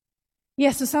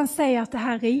 Jesus han säger att det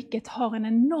här riket har en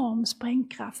enorm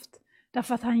sprängkraft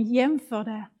därför att han jämför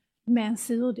det med en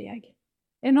surdeg.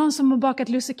 Är det någon som har bakat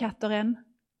lussekatter än?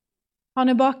 Har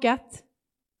ni bakat?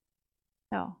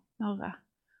 Ja, några.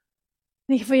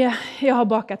 Jag har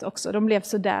bakat också, de blev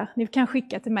så där. Ni kan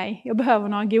skicka till mig, jag behöver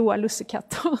några goda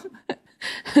lussekatter.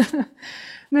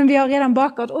 Men vi har redan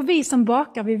bakat, och vi som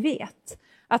bakar, vi vet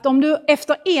att om du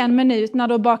efter 1 minut när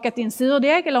du har bakat din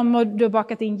surdeg eller om du har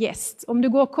bakat din jäst, om du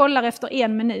går och kollar efter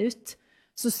 1 minut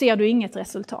så ser du inget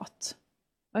resultat.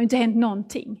 Det har inte hänt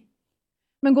någonting.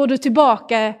 Men går du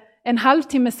tillbaka en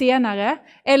halvtimme senare,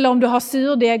 eller om du har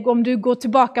surdeg, om du går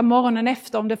tillbaka morgonen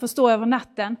efter, om det får stå över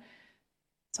natten,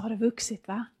 så har det vuxit,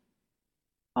 va?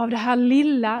 Av det här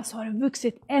lilla så har det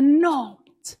vuxit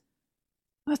enormt.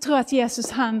 Jag tror att jag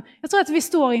tror att vi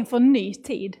står inför en ny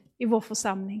tid i vår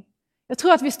församling. Jag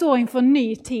tror att vi står inför en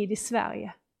ny tid i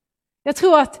Sverige. Jag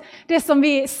tror att det som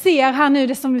vi ser här nu,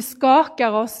 det som vi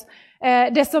skakar oss,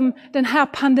 det som den här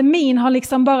pandemin har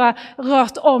liksom bara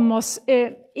rört om oss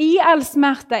i all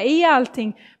smärta, i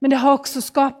allting. Men det har också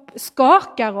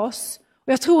skakar oss.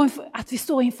 Och jag tror att vi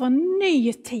står inför en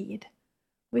ny tid.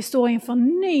 Vi står inför en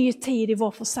ny tid i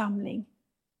vår församling.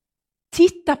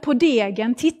 Titta på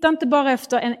degen, titta inte bara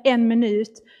efter en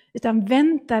minut, utan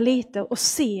vänta lite och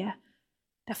se.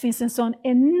 Det finns en sån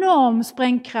enorm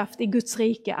sprängkraft i Guds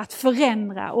rike att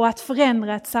förändra och att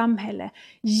förändra ett samhälle.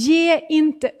 Ge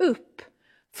inte upp.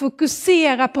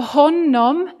 Fokusera på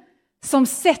honom som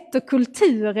sätter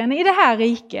kulturen i det här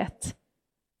riket.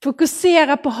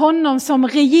 Fokusera på honom som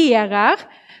regerar,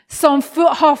 som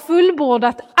har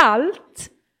fullbordat allt.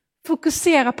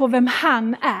 Fokusera på vem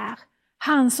han är.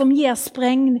 Han som ger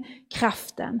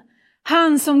sprängkraften.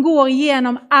 Han som går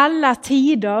igenom alla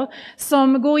tider,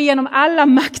 som går igenom alla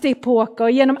maktepoker,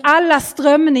 genom alla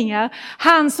strömningar.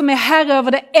 Han som är herre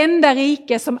över det enda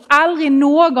rike som aldrig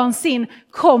någonsin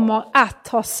kommer att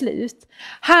ta slut.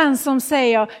 Han som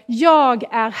säger, jag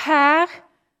är här.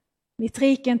 Mitt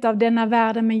rike är inte av denna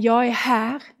världen, men jag är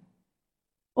här.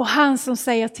 Och han som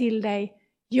säger till dig,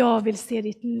 jag vill se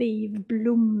ditt liv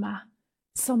blomma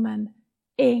som en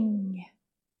äng.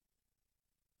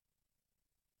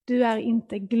 Du är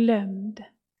inte glömd.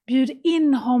 Bjud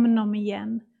in honom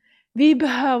igen. Vi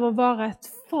behöver vara ett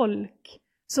folk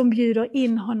som bjuder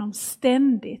in honom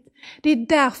ständigt. Det är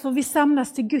därför vi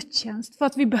samlas till gudstjänst. För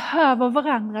att vi behöver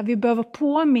varandra. Vi behöver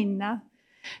påminna.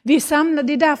 Det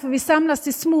är därför vi samlas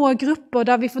till små grupper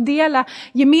där vi får dela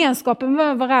gemenskapen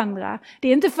med varandra. Det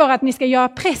är inte för att ni ska göra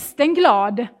prästen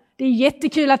glad. Det är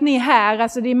jättekul att ni är här.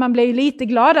 Alltså man blir ju lite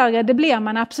gladare, det blir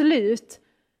man absolut.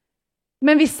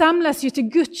 Men vi samlas ju till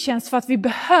gudstjänst för att vi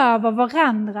behöver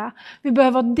varandra. Vi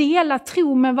behöver dela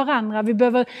tro med varandra. Vi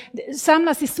behöver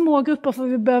samlas i små grupper för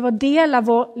vi behöver dela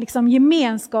vår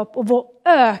gemenskap och vår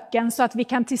öken så att vi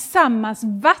kan tillsammans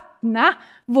vattna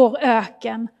vår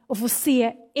öken och få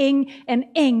se en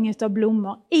äng av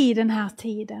blommor i den här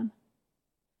tiden.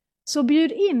 Så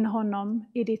bjud in honom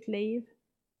i ditt liv.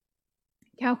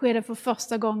 Kanske är det för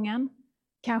första gången.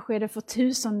 Kanske är det för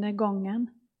 1000:e gången.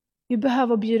 Vi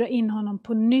behöver bjuda in honom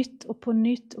på nytt och på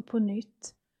nytt och på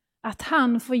nytt. Att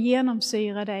han får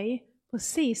genomsyra dig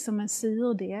precis som en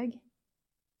surdeg.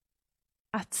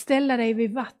 Att ställa dig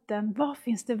vid vatten. Var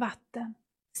finns det vatten?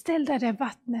 Ställ dig där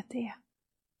vattnet är.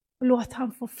 Och låt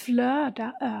han få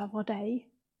flöda över dig.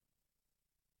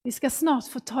 Vi ska snart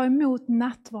få ta emot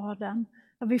nattvarden.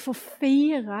 Där vi får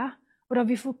fira och där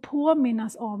vi får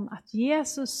påminnas om att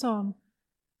Jesus som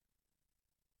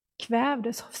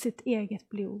kvävdes av sitt eget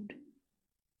blod.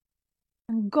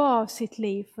 Han gav sitt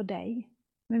liv för dig.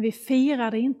 Men vi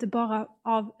firar det inte bara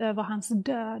över hans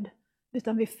död.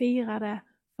 Utan vi firar det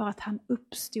för att han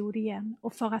uppstod igen.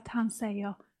 Och för att han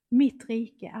säger, mitt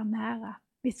rike är nära.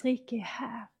 Mitt rike är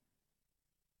här.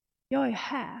 Jag är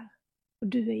här och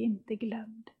du är inte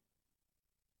glömd.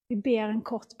 Vi ber en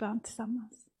kort bön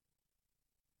tillsammans.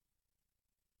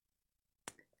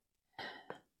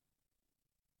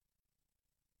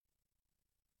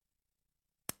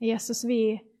 Jesus,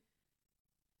 vi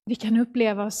kan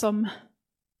uppleva oss som,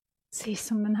 precis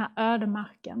som den här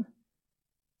ödemarken.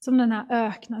 Som den här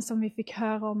öknen som vi fick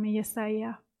höra om i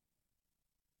Jesaja.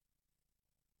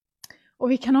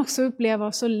 Och vi kan också uppleva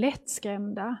oss så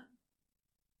lättskrämda.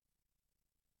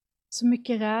 Så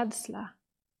mycket rädsla.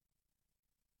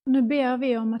 Och nu ber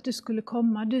vi om att du skulle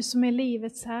komma, du som är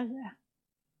livets Herre.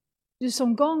 Du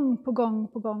som gång på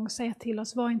gång säger till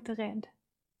oss, var inte rädd.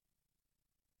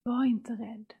 Var inte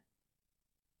rädd.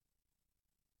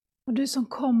 Och du som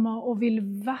kommer och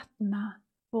vill vattna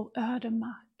vår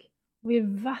ödemark. Och vill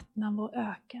vattna vår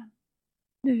öken.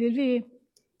 Nu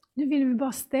vill vi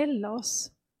bara ställa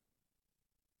oss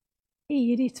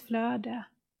i ditt flöde.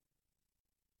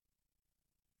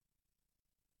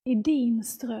 I din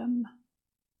ström.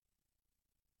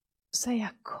 Och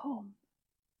säga kom.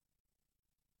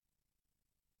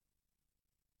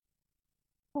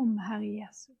 Kom, Herre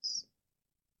Jesus.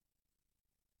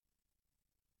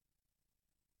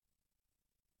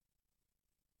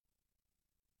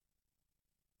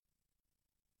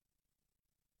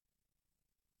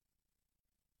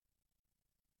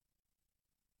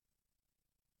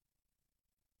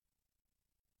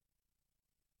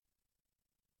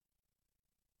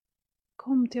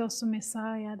 Kom till oss som är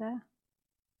sargade.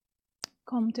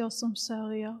 Kom till oss som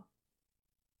sörjer.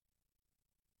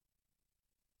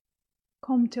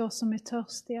 Kom till oss som är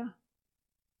törstiga.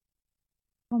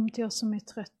 Kom till oss som är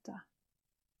trötta.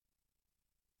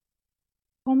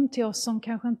 Kom till oss som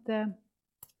kanske inte,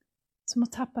 som har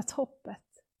tappat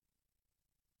hoppet.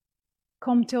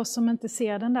 Kom till oss som inte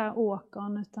ser den där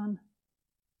åkern, utan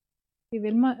vi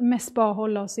vill mest bara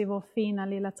hålla oss i vår fina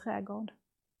lilla trädgård.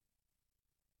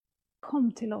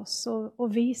 Kom till oss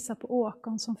och visa på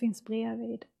åkern som finns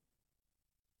bredvid.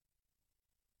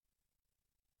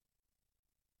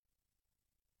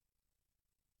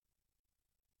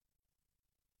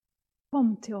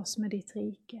 Kom till oss med ditt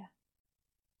rike.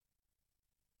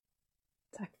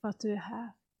 Tack för att du är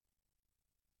här.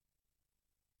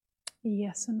 I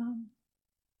Jesu namn.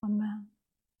 Amen.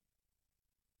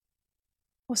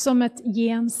 Och som ett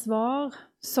gensvar,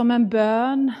 som en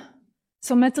bön,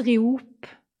 som ett rop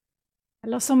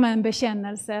eller som en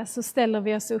bekännelse så ställer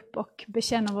vi oss upp och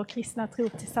bekänner vår kristna tro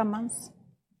tillsammans.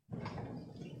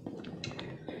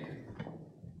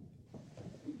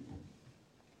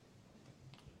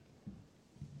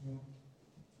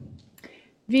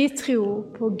 Vi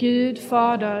tror på Gud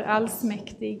Fader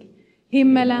allsmäktig,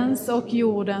 himmelens och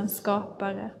jordens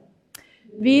skapare.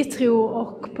 Vi tror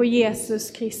och på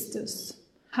Jesus Kristus,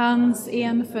 hans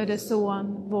enfödde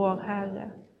son, vår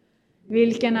Herre,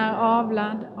 vilken är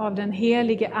avlad av den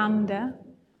helige Ande,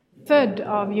 född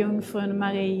av jungfrun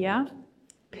Maria,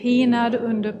 pinad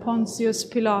under Pontius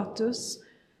Pilatus,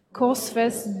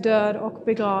 korsfäst, död och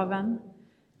begraven,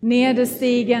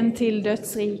 nederstigen till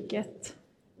dödsriket,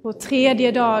 på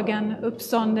tredje dagen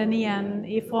uppstånden igen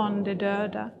ifrån de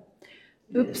döda,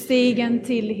 uppstigen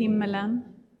till himmelen,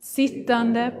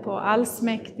 sittande på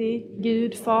allsmäktig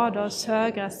Gud Faders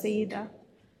högra sida,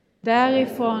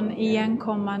 därifrån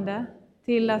igenkommande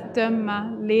till att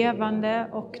döma levande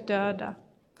och döda.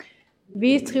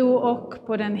 Vi tror och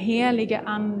på den helige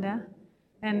Ande,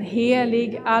 en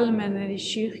helig allmän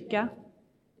kyrka,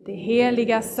 det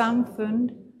heliga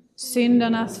samfund,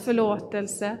 syndernas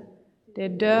förlåtelse, det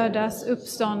dödas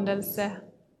uppståndelse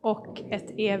och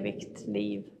ett evigt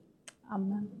liv.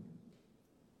 Amen.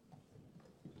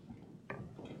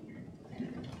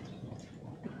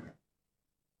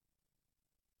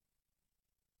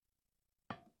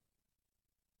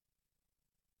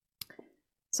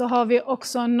 Så har vi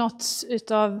också nåtts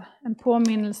utav en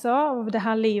påminnelse av det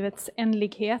här livets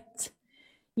ändlighet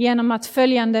genom att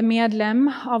följande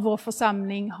medlem av vår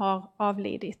församling har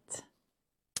avlidit.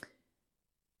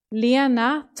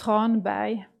 Lena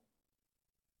Tranberg,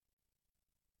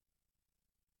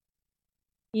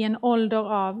 i en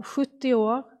ålder av 70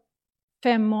 år,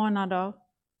 5 månader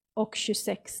och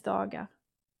 26 dagar.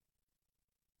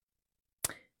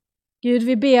 Gud,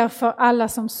 vi ber för alla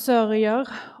som sörjer,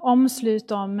 omslut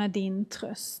dem med din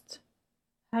tröst.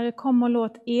 Herre, kom och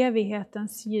låt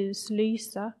evighetens ljus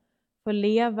lysa för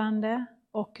levande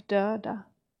och döda.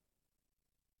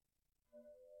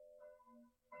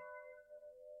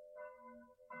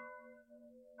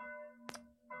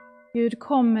 Gud,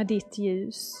 kom med ditt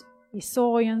ljus i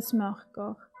sorgens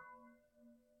mörker.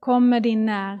 Kom med din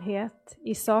närhet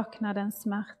i saknadens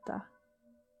smärta.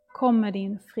 Kom med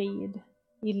din frid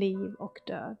i liv och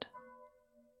död.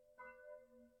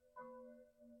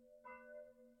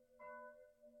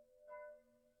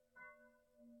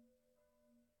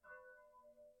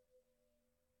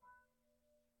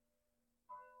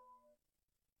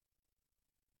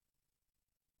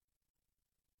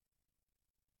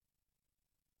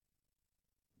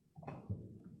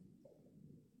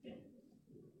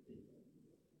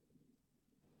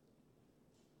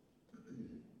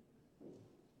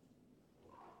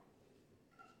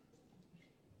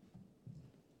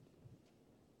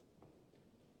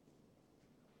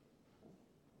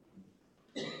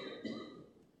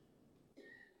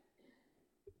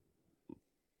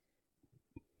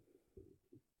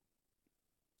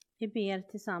 Vi ber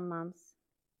tillsammans.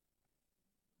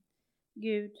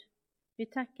 Gud, vi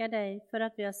tackar dig för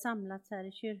att vi har samlats här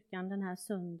i kyrkan den här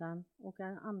söndagen och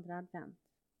andra advent.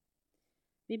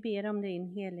 Vi ber om din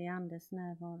heliga andes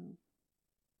närvaro.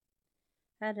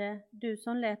 Herre, du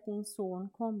som lät din son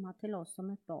komma till oss som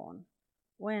ett barn,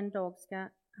 och en dag ska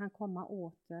han komma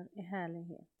åter i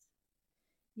härlighet.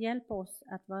 Hjälp oss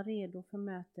att vara redo för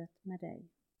mötet med dig.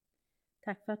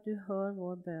 Tack för att du hör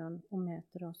vår bön och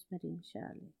möter oss med din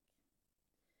kärlek.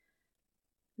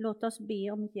 Låt oss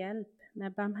be om hjälp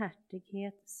med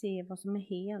barmhärtighet, se vad som är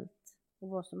helt och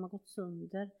vad som har gått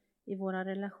sönder i våra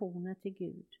relationer till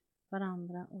Gud,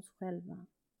 varandra och oss själva.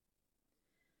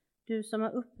 Du som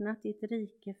har öppnat ditt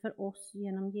rike för oss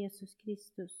genom Jesus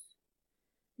Kristus,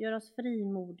 gör oss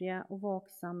frimodiga och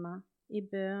vaksamma i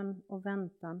bön och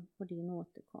väntan på din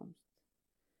återkomst.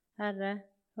 Herre,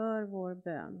 hör vår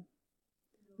bön.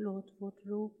 Låt vårt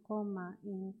rop komma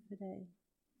inför dig.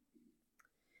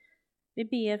 Vi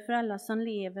ber för alla som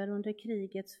lever under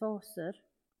krigets faser.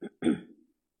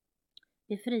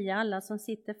 Befria alla som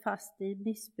sitter fast i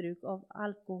missbruk av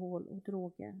alkohol och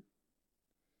droger.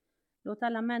 Låt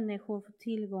alla människor få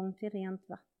tillgång till rent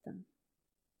vatten.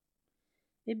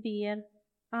 Vi ber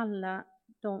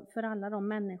för alla de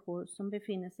människor som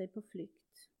befinner sig på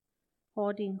flykt.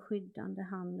 Ha din skyddande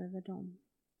hand över dem.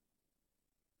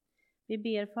 Vi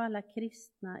ber för alla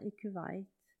kristna i Kuwait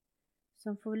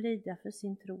som får lida för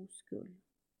sin tros skull.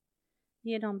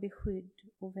 Ge dem beskydd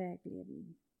och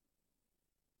vägledning.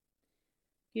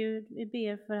 Gud, vi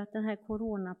ber för att den här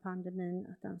coronapandemin,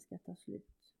 att den ska ta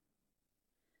slut.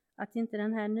 Att inte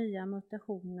den här nya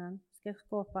mutationen ska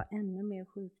skapa ännu mer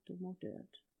sjukdom och död.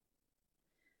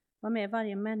 Var med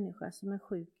varje människa som är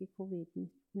sjuk i covid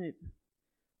nu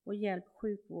och hjälp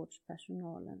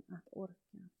sjukvårdspersonalen att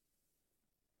orka.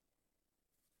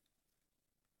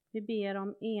 Vi ber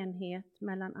om enhet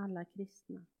mellan alla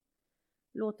kristna.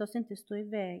 Låt oss inte stå i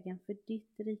vägen för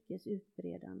ditt rikes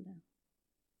utbredande.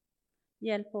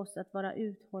 Hjälp oss att vara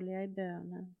uthålliga i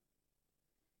bönen.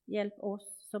 Hjälp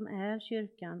oss som är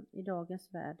kyrkan i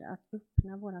dagens värld att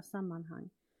öppna våra sammanhang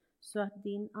så att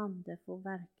din ande får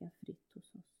verka fritt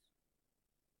hos oss.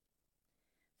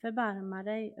 Förbarma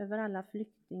dig över alla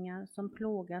flyktingar som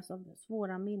plågas av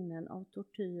svåra minnen av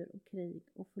tortyr och krig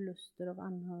och förluster av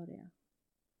anhöriga.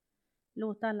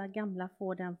 Låt alla gamla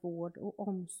få den vård och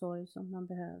omsorg som de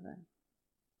behöver.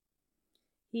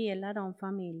 Hela de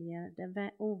familjer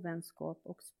där ovänskap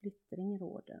och splittring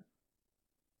råder.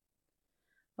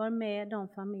 Var med de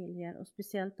familjer och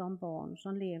speciellt de barn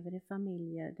som lever i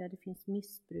familjer där det finns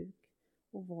missbruk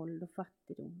och våld och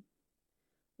fattigdom.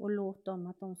 Och låt dem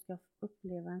att de ska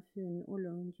uppleva en fin och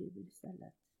lugn jul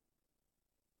istället.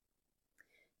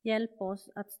 Hjälp oss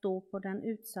att stå på den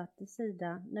utsatta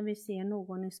sida när vi ser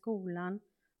någon i skolan,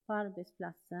 på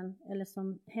arbetsplatsen eller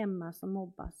som hemma som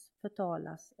mobbas,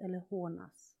 förtalas eller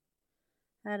hånas.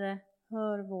 Herre,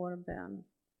 hör vår bön.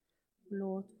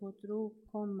 Låt vårt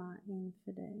rop komma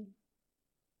inför dig.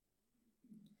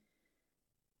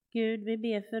 Gud, vi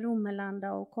ber för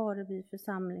Romelanda och Kareby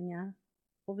församlingar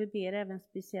och vi ber även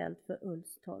speciellt för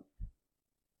Ulstorp.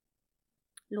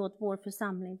 Låt vår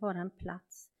församling vara en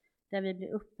plats där vi blir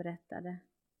upprättade.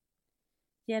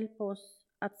 Hjälp oss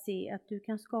att se att du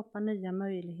kan skapa nya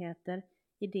möjligheter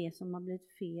i det som har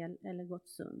blivit fel eller gått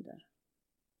sönder.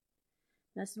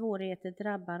 När svårigheter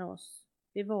drabbar oss,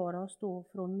 bevara oss då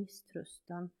från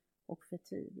misströstan och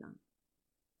förtvivlan.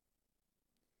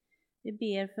 Vi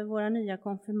ber för våra nya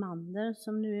konfirmander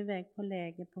som nu är iväg på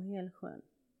läger på Helsjön.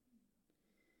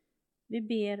 Vi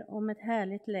ber om ett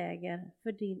härligt läger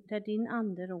där din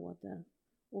ande råder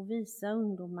och visa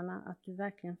ungdomarna att du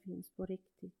verkligen finns på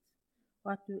riktigt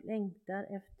och att du längtar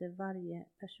efter varje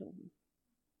person.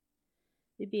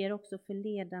 Vi ber också för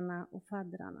ledarna och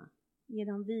faddrarna. Ge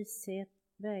dem vishet,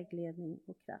 vägledning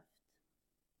och kraft.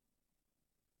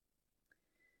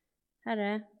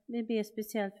 Herre, vi ber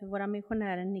speciellt för våra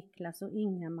missionärer Niklas och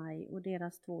Inga-Maj och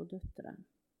deras 2 döttrar.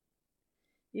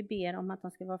 Vi ber om att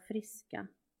de ska vara friska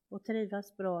och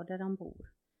trivas bra där de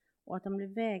bor och att de blir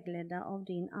vägledda av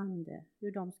din ande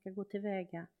hur de ska gå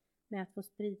tillväga med att få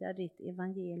sprida ditt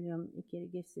evangelium i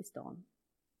Kirgizistan.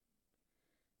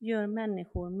 Gör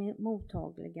människor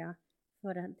mottagliga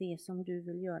för det som du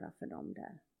vill göra för dem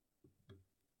där.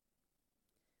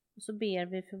 Och så ber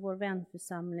vi för vår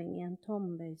vänförsamling i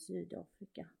Ntombe i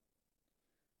Sydafrika.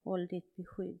 Håll ditt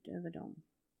beskydd över dem.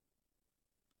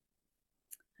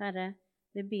 Herre,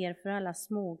 vi ber för alla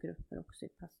smågrupper också i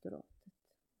pastoratet.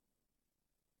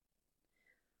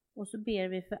 Och så ber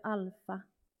vi för Alfa,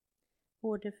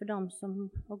 både för de som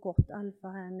har gått Alfa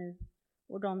här nu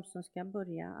och de som ska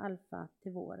börja Alfa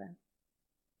till våren.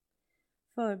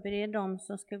 Förbered dem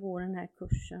som ska gå den här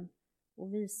kursen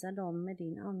och visa dem med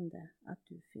din ande att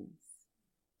du finns.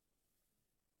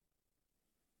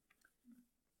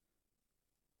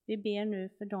 Vi ber nu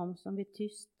för dem som vi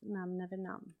tyst namn över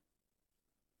namn.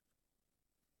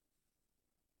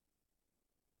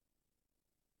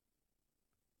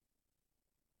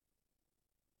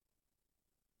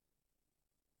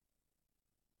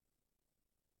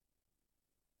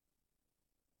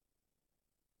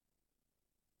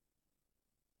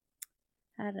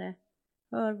 Herre,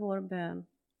 hör vår bön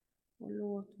och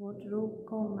låt vårt rop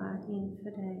komma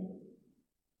inför dig.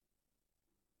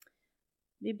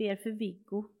 Vi ber för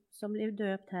Viggo som blev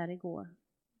döpt här igår.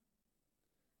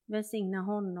 Välsigna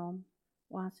honom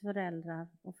och hans föräldrar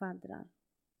och faddrar.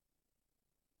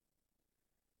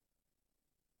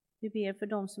 Vi ber för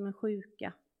dem som är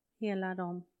sjuka, hela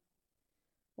dem.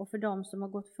 Och för dem som har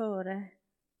gått före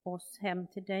oss hem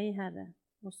till dig, Herre,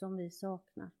 och som vi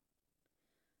saknar.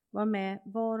 Var med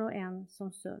var och en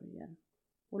som sörjer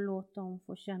och låt dem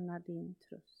få känna din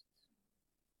tröst.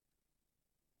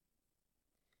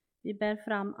 Vi bär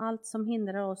fram allt som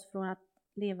hindrar oss från att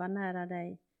leva nära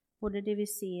dig, både det vi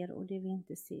ser och det vi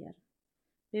inte ser.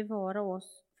 Bevara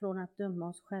oss från att döma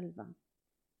oss själva.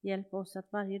 Hjälp oss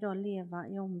att varje dag leva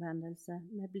i omvändelse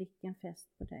med blicken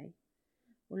fäst på dig.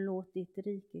 Och låt ditt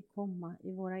rike komma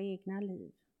i våra egna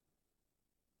liv.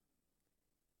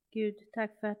 Gud,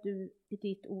 tack för att du i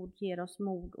ditt ord ger oss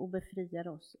mod och befriar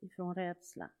oss ifrån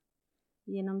rädsla.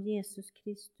 Genom Jesus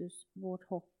Kristus, vårt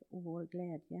hopp och vår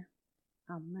glädje.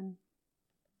 Amen.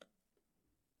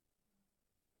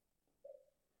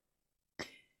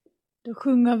 Då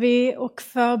sjunger vi och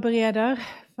förbereder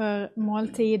för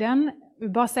måltiden. Vi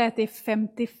bara säger att det är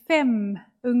 55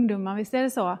 ungdomar, visst är det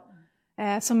så?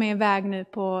 Som är iväg nu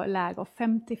på läger.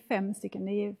 55 stycken,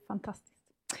 det är fantastiskt.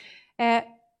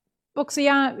 Också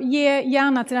ge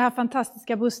gärna till det här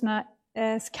fantastiska Brustna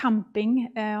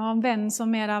camping. Jag har en vän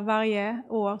som är där varje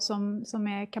år som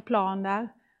är kaplan där.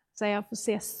 Så jag får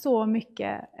se så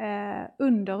mycket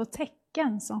under och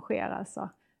tecken som sker alltså.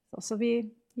 Så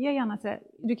vi ger gärna till det.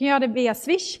 Du kan göra det via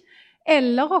Swish.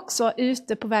 Eller också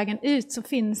ute på vägen ut så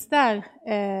finns där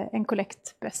en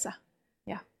kollektbössa.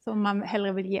 Ja, så om man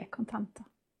hellre vill ge kontanter.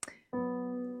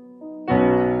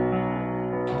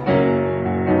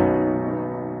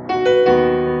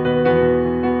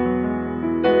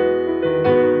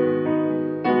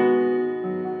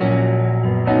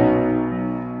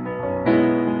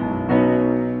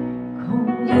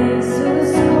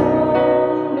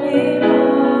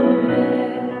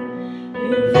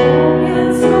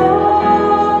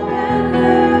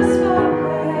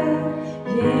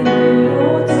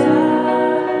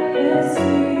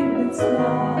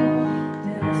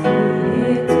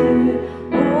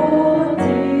 Oh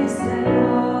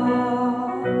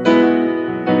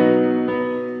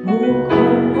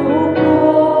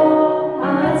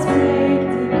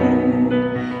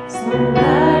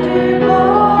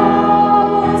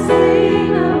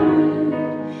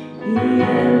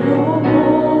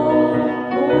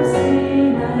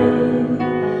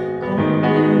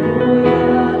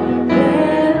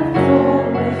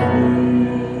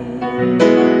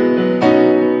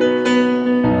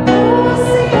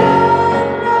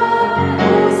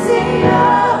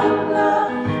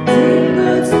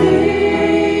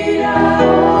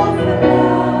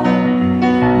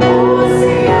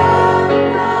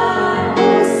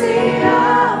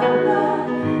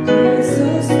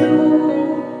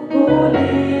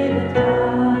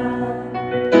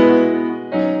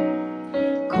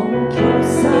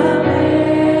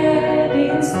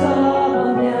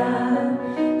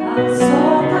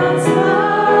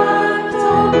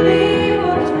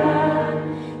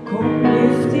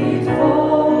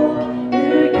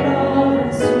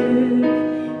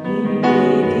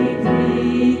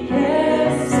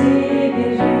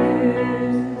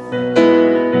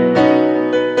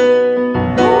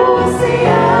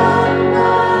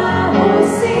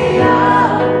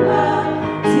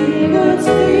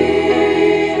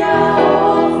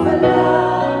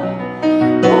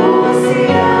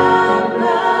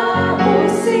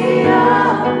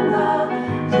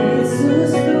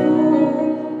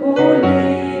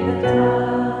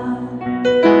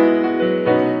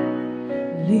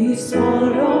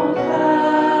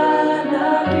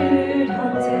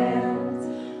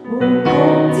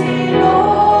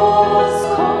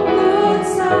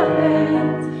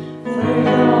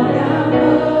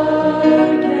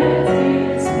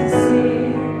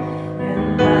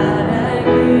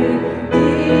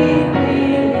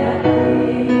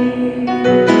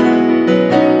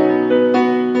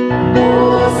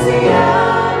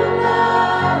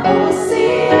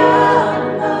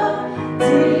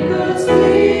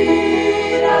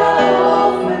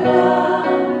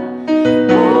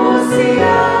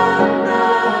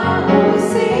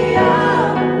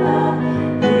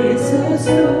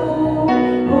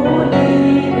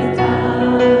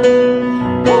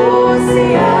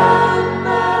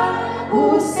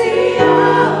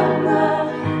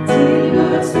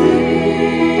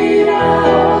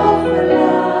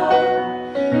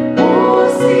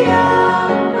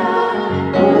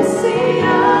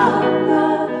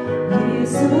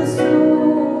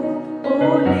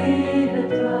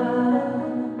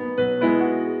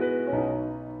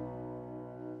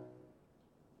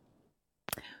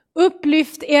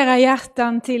Upplyft era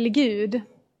hjärtan till Gud.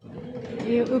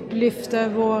 Vi upplyfter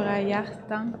våra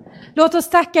hjärtan. Låt oss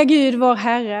tacka Gud, vår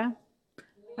Herre.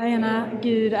 Herrarna,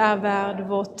 Gud är värd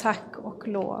vårt tack och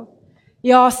lov.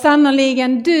 Ja,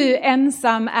 sannoliken du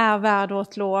ensam är värd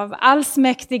vårt lov.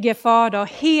 Allsmäktige Fader,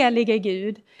 helige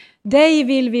Gud. Dig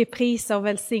vill vi prisa och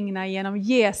välsigna genom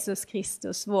Jesus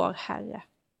Kristus, vår Herre.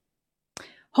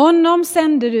 Honom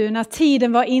sände du när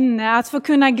tiden var inne att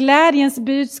förkunna glädjens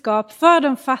budskap för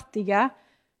de fattiga,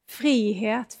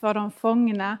 frihet för de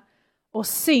fångna och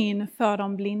syn för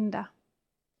de blinda.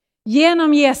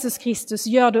 Genom Jesus Kristus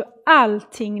gör du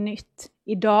allting nytt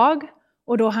idag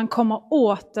och då han kommer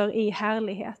åter i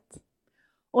härlighet.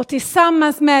 Och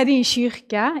tillsammans med din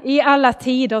kyrka i alla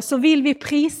tider så vill vi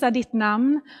prisa ditt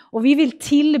namn och vi vill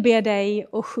tillbe dig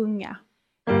och sjunga.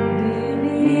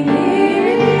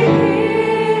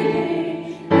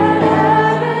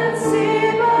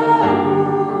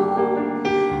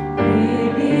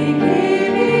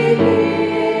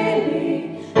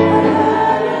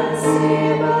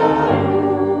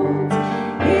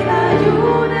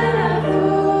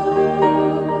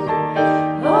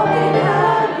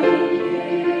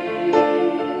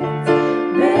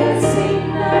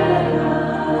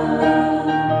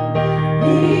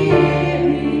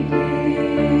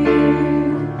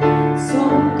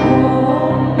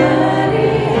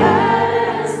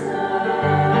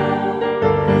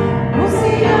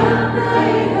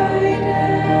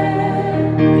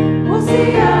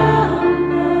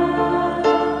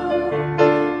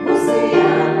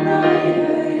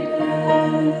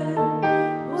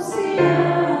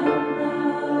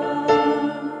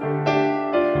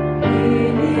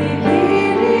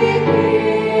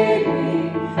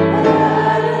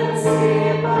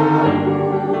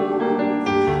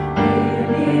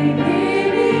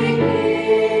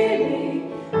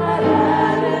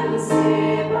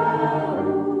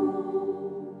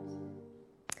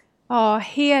 Ja,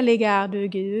 helig är du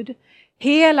Gud.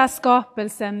 Hela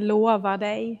skapelsen lovar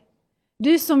dig.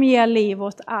 Du som ger liv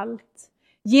åt allt.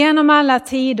 Genom alla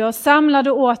tider samlar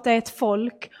du åt dig ett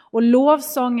folk och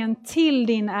lovsången till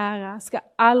din ära ska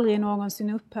aldrig någonsin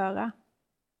upphöra.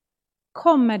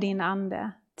 Kom med din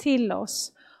ande till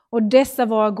oss och dessa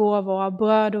våra gåvor av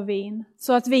bröd och vin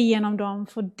så att vi genom dem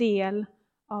får del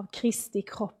av Kristi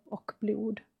kropp och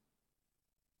blod.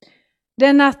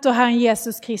 Den natt då Herren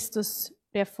Jesus Kristus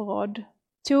blev förrådd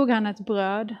tog han ett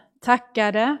bröd,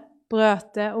 tackade,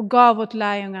 bröt det och gav åt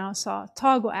lärjungarna och sa: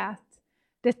 tag och ät.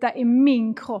 Detta är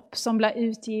min kropp som blir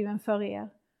utgiven för er.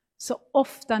 Så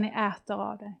ofta ni äter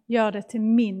av det, gör det till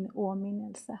min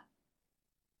åminnelse.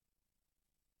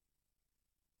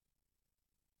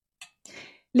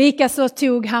 Likaså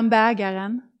tog han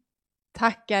bägaren,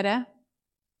 tackade,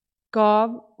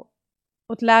 gav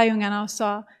åt lärjungarna och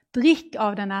sa: drick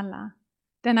av den alla.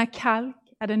 Denna kalk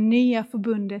är det nya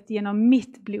förbundet genom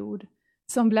mitt blod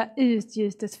som blir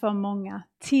utgjutet för många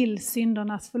till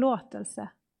syndernas förlåtelse.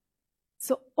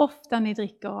 Så ofta ni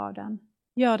dricker av den,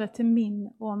 gör det till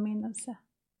min åminnelse.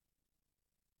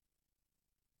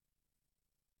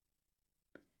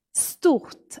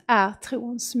 Stort är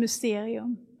trons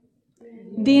mysterium.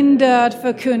 Din död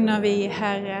förkunnar vi,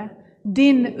 Herre,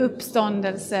 din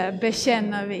uppståndelse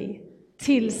bekänner vi,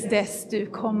 tills dess du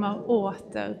kommer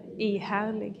åter i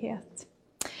härlighet.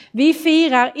 Vi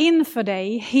firar inför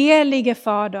dig, helige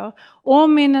Fader,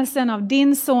 åminnelsen av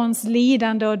din sons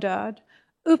lidande och död,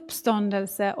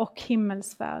 uppståndelse och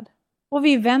himmelsfärd. Och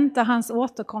vi väntar hans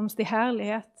återkomst i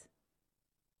härlighet.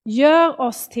 Gör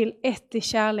oss till ett i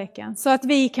kärleken så att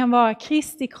vi kan vara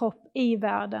Kristi kropp i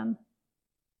världen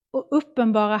och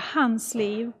uppenbara hans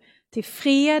liv till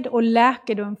fred och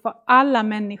läkedom för alla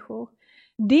människor.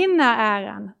 Dina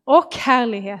äran och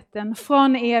härligheten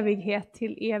från evighet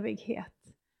till evighet.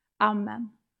 Amen.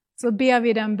 Så ber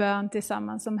vi den bön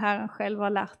tillsammans som Herren själv har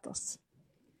lärt oss.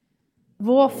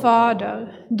 Vår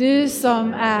Fader, du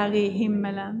som är i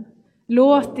himmelen,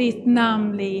 låt ditt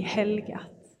namn bli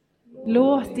helgat.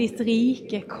 Låt ditt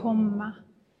rike komma.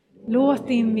 Låt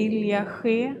din vilja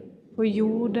ske på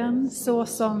jorden så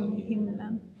som i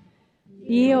himlen.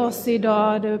 Ge oss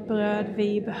idag det bröd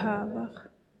vi behöver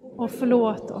och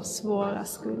förlåt oss våra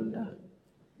skulder,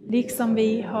 liksom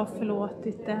vi har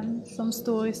förlåtit dem som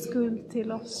står i skuld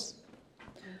till oss.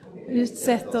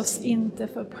 Utsätt oss inte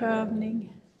för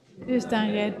prövning,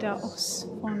 utan rädda oss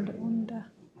från det onda.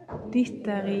 Ditt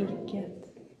är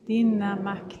riket, din är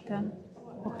makten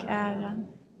och äran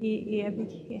i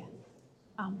evighet.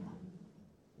 Amen.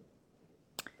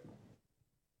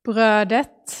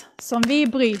 Brödet som vi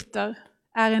bryter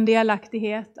är en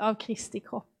delaktighet av Kristi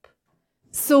kropp.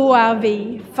 Så är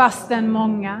vi, fastän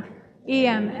många,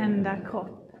 en enda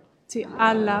kropp. ty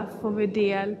alla får vi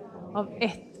del av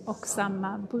ett och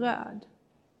samma bröd.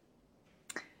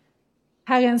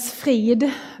 Herrens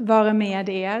frid vare med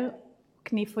er,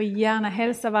 och ni får gärna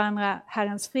hälsa varandra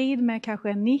Herrens frid med kanske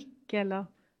en nick eller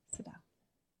sådär.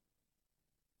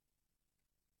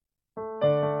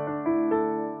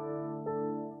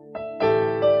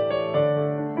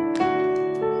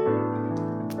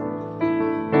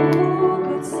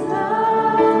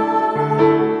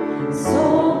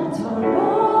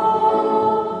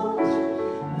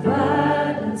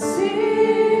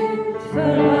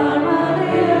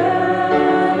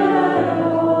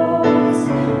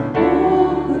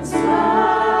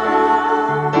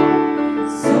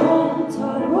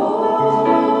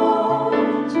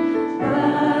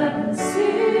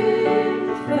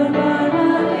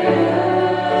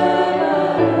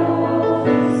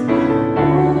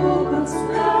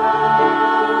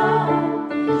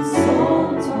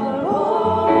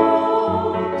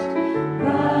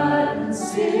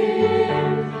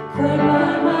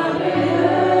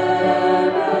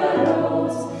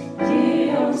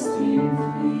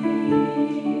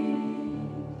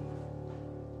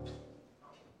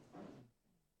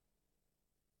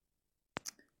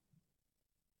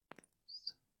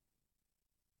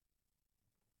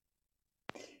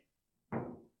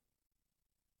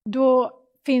 Då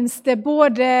finns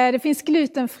det finns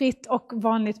glutenfritt och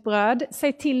vanligt bröd.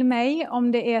 Säg till mig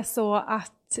om det är så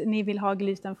att ni vill ha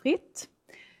glutenfritt.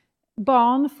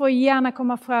 Barn får gärna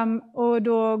komma fram och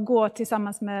då gå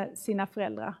tillsammans med sina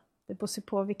föräldrar. Det beror sig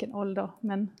på vilken ålder,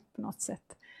 men på något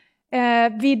sätt.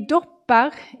 Vi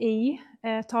doppar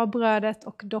tar brödet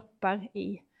och doppar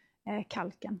i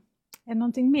kalken. Är det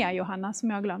någonting mer, Johanna, som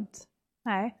jag har glömt?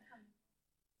 Nej.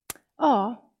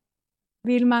 Ja.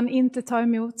 Vill man inte ta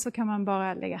emot så kan man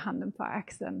bara lägga handen på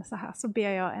axeln så här, så ber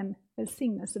jag en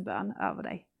välsignelsebön över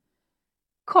dig.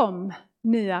 Kom,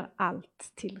 nu är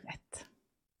allt till rätt.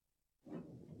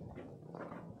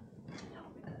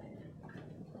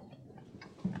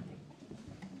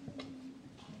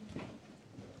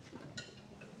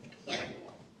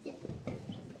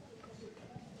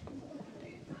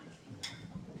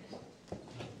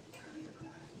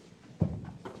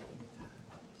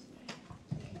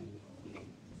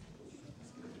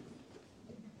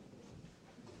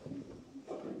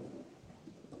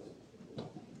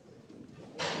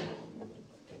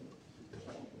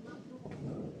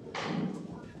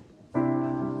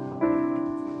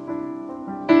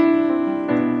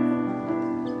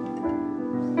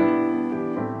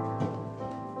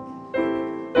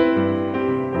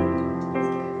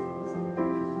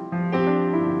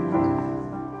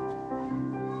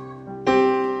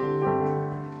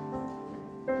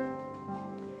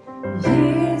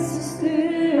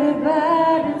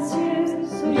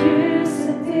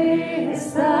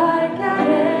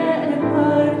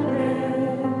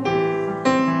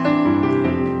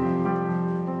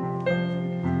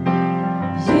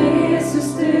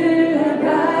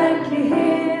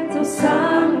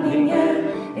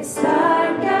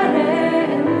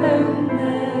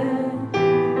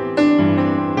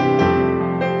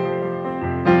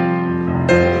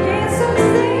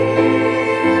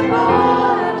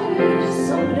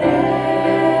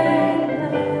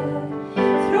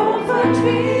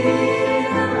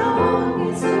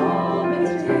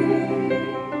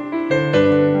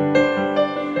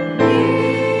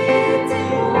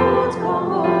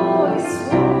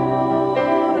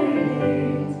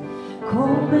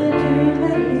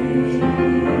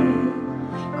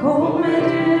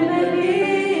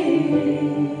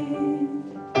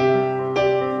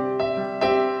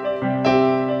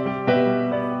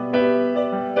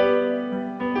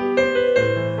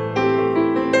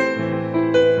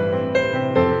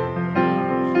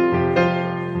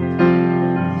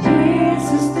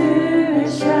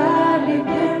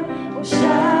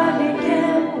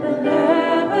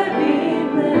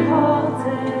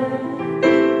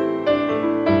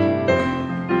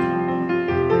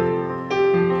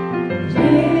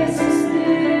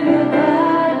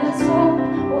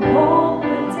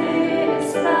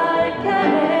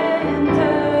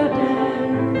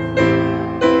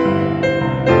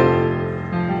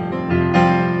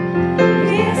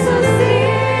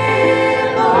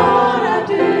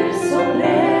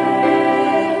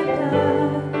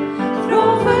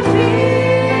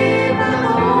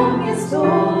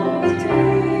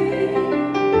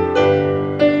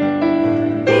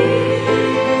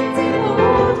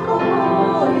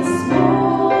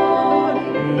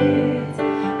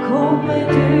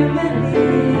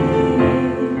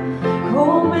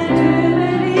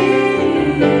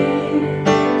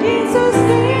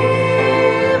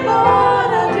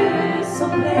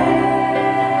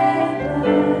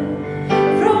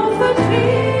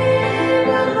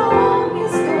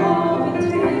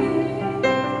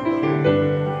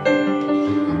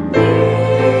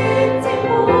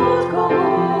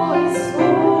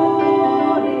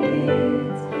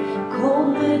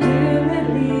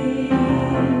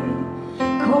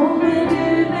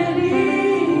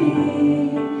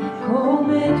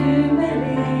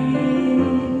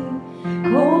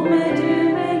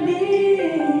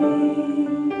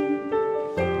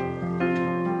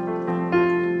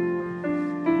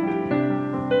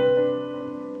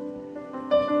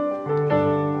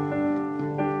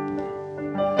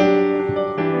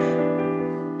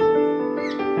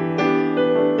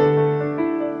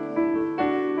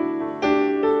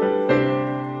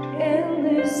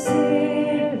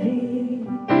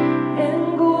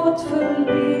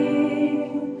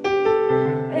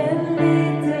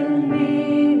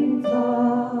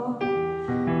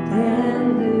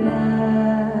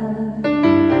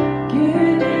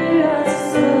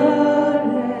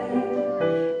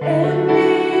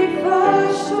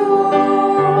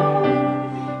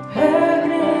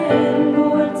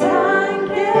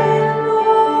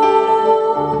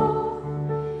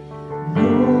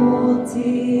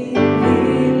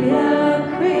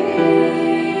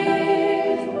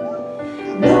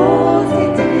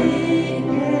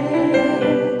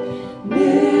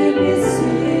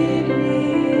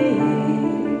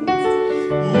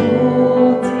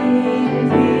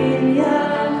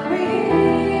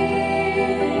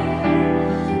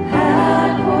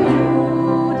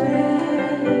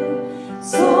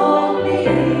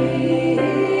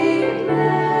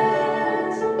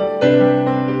 Du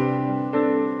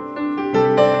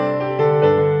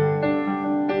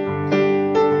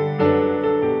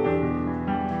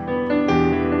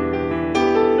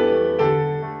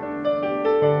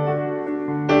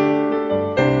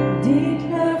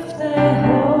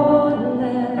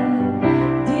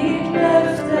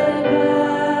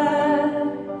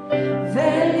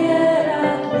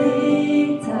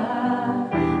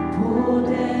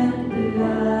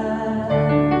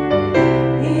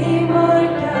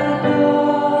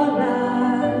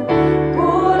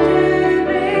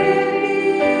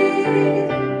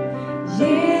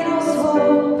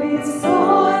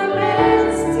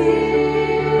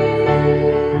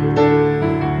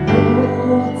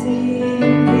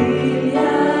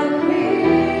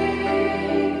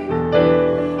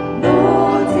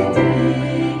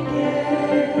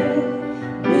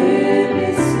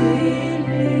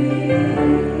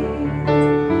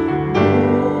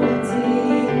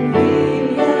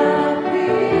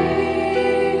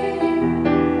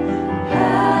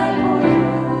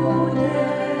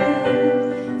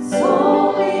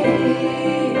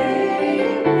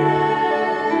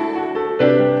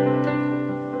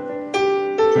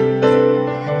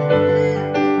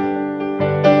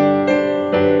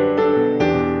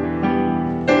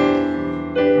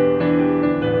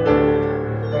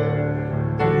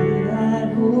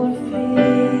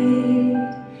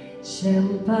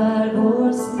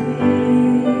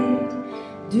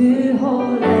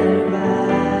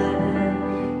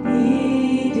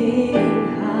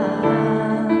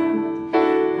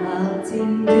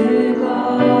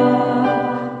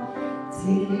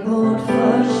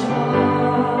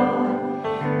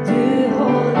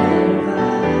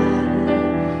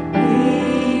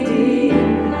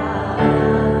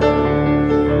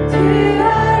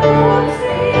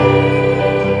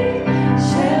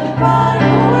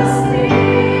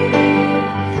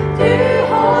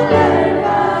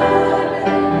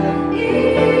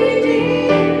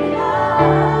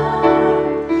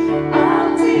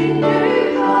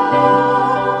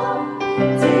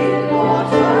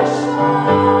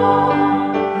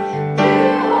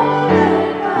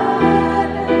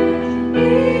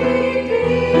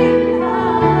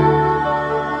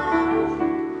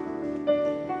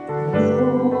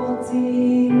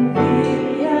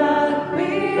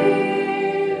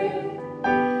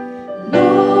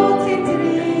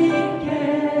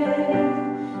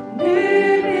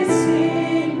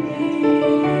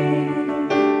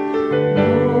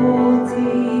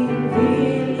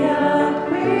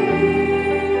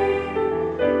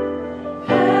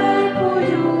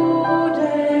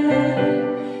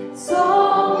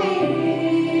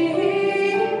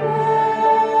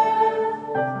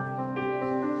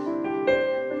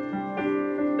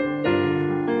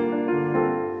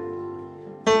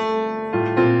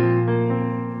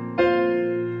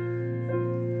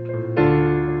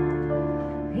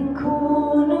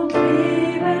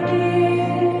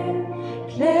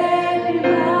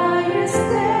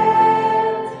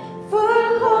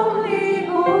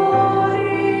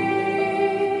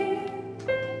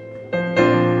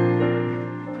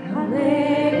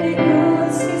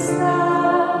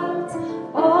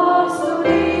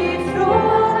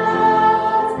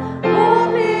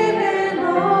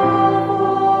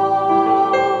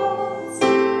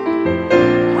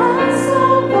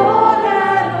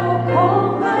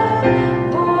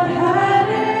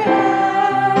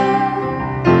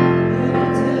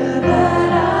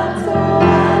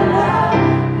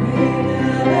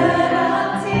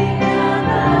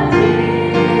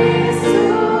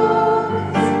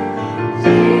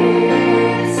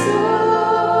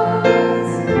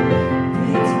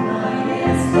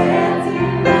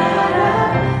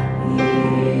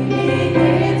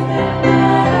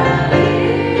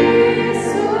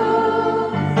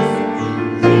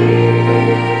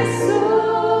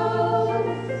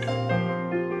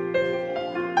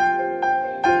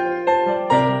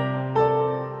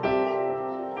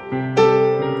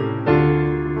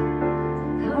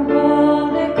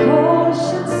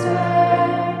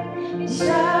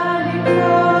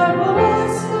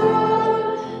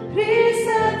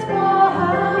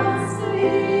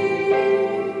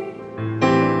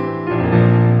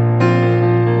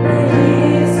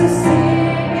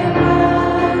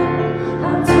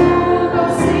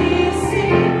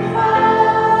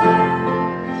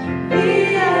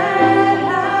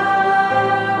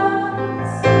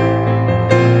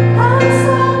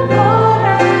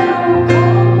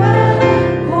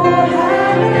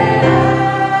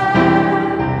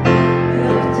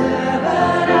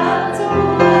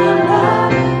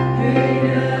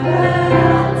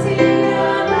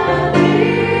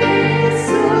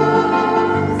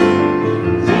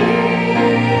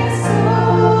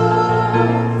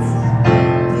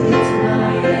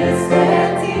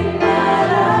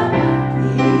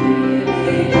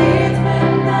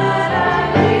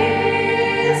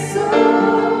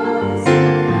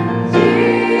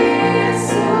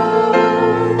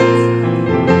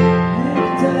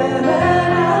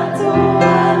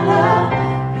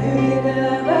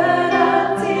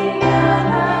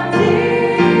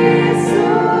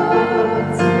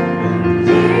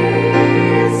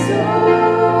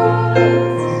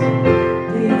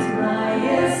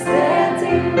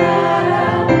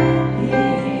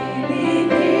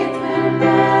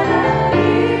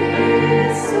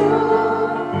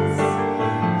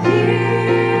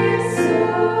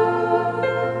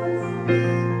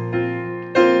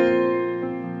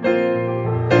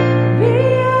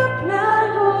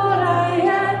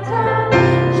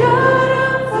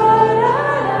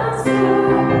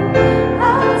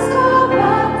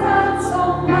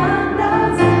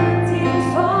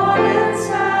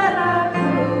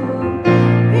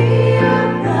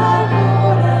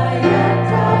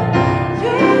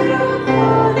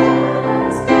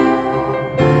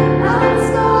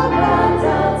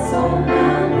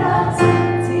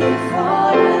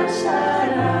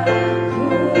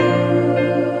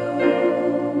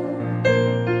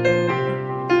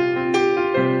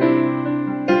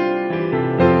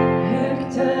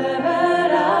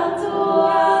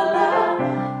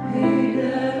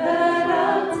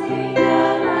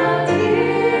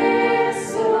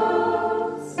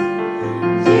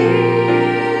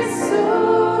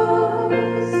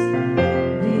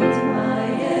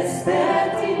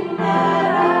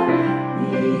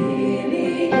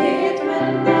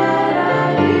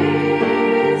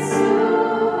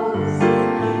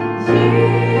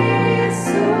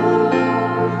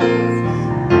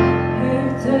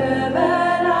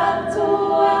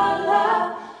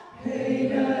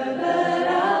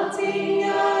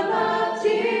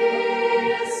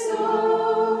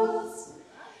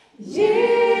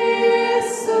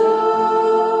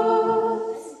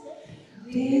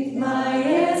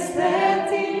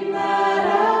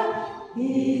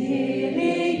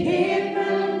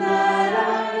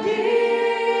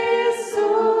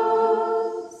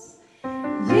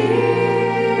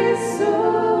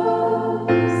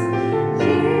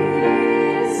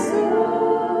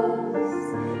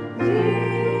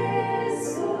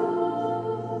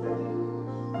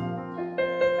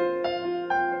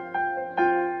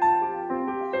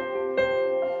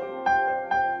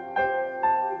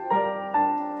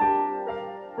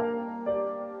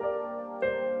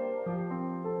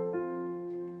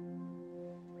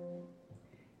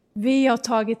Vi har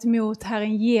tagit emot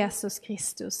Herren Jesus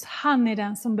Kristus. Han är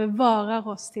den som bevarar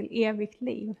oss till evigt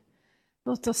liv.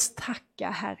 Låt oss tacka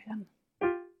Herren.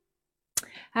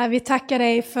 Herre, vi tackar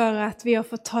dig för att vi har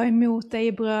fått ta emot dig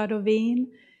i bröd och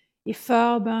vin, i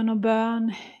förbön och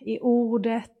bön, i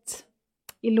ordet,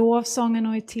 i lovsången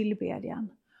och i tillbedjan.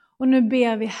 Och nu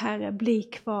ber vi, Herre, bli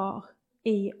kvar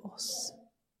i oss.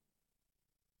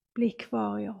 Bli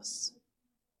kvar i oss.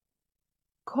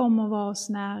 Kom och var oss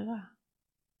nära.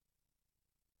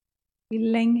 Vi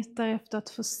längtar efter att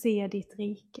få se ditt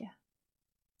rike.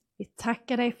 Vi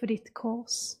tackar dig för ditt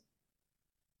kors.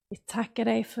 Vi tackar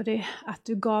dig för det, att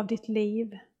du gav ditt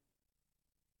liv.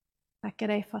 Tackar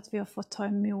dig för att vi har fått ta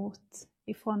emot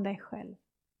ifrån dig själv.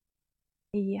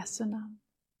 I Jesu namn.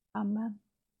 Amen.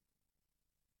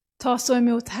 Ta så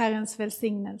emot Herrens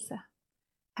välsignelse.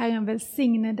 Herren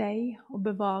välsigne dig och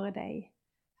bevara dig.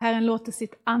 Herren låter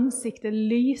sitt ansikte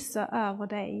lysa över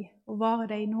dig och vara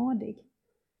dig nådig.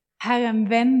 Herren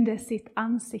vände sitt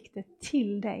ansikte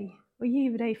till dig och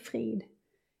giv dig frid.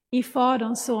 I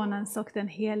Faderns, Sonens och den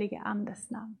helige Andes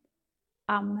namn.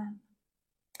 Amen.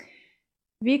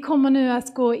 Vi kommer nu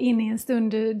att gå in i en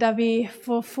stund där vi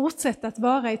får fortsätta att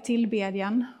vara i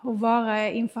tillbedjan och vara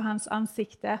inför hans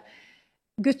ansikte.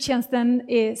 Gudstjänsten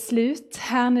är slut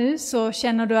här nu, så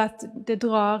känner du att det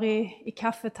drar i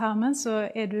kaffetarmen så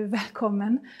är du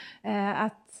välkommen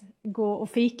att gå och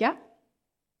fika.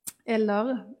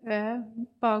 Eller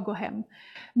bara gå hem.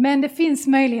 Men det finns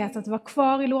möjlighet att vara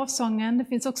kvar i lovsången. Det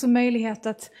finns också möjlighet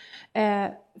att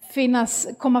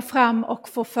komma fram och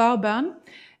få förbön.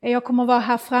 Jag kommer vara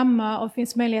här framme och det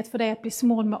finns möjlighet för dig att bli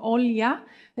smord med olja.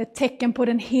 Det är ett tecken på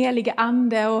den helige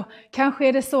ande. Och kanske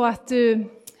är det så att du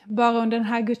bara under den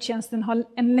här gudstjänsten har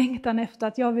en längtan efter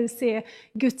att jag vill se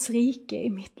Guds rike i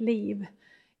mitt liv.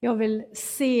 Jag vill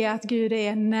se att Gud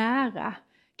är nära.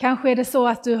 Kanske är det så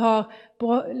att du har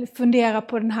funderat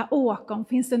på den här åkern.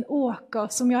 Finns det en åker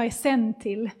som jag är sänd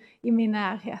till i min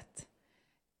närhet?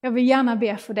 Jag vill gärna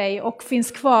be för dig och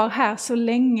finns kvar här så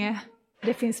länge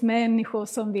det finns människor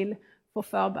som vill få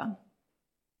förbön.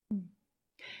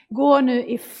 Gå nu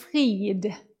i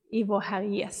frid i vår Herre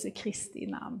Jesu Kristi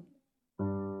namn.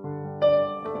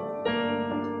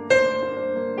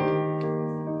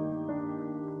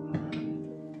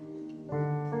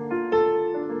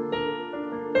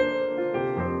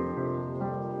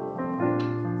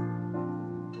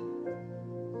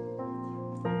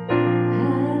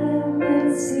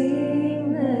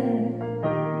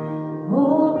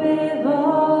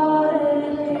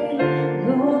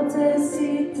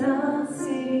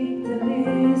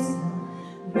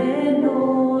 Med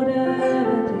nåd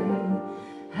över dig.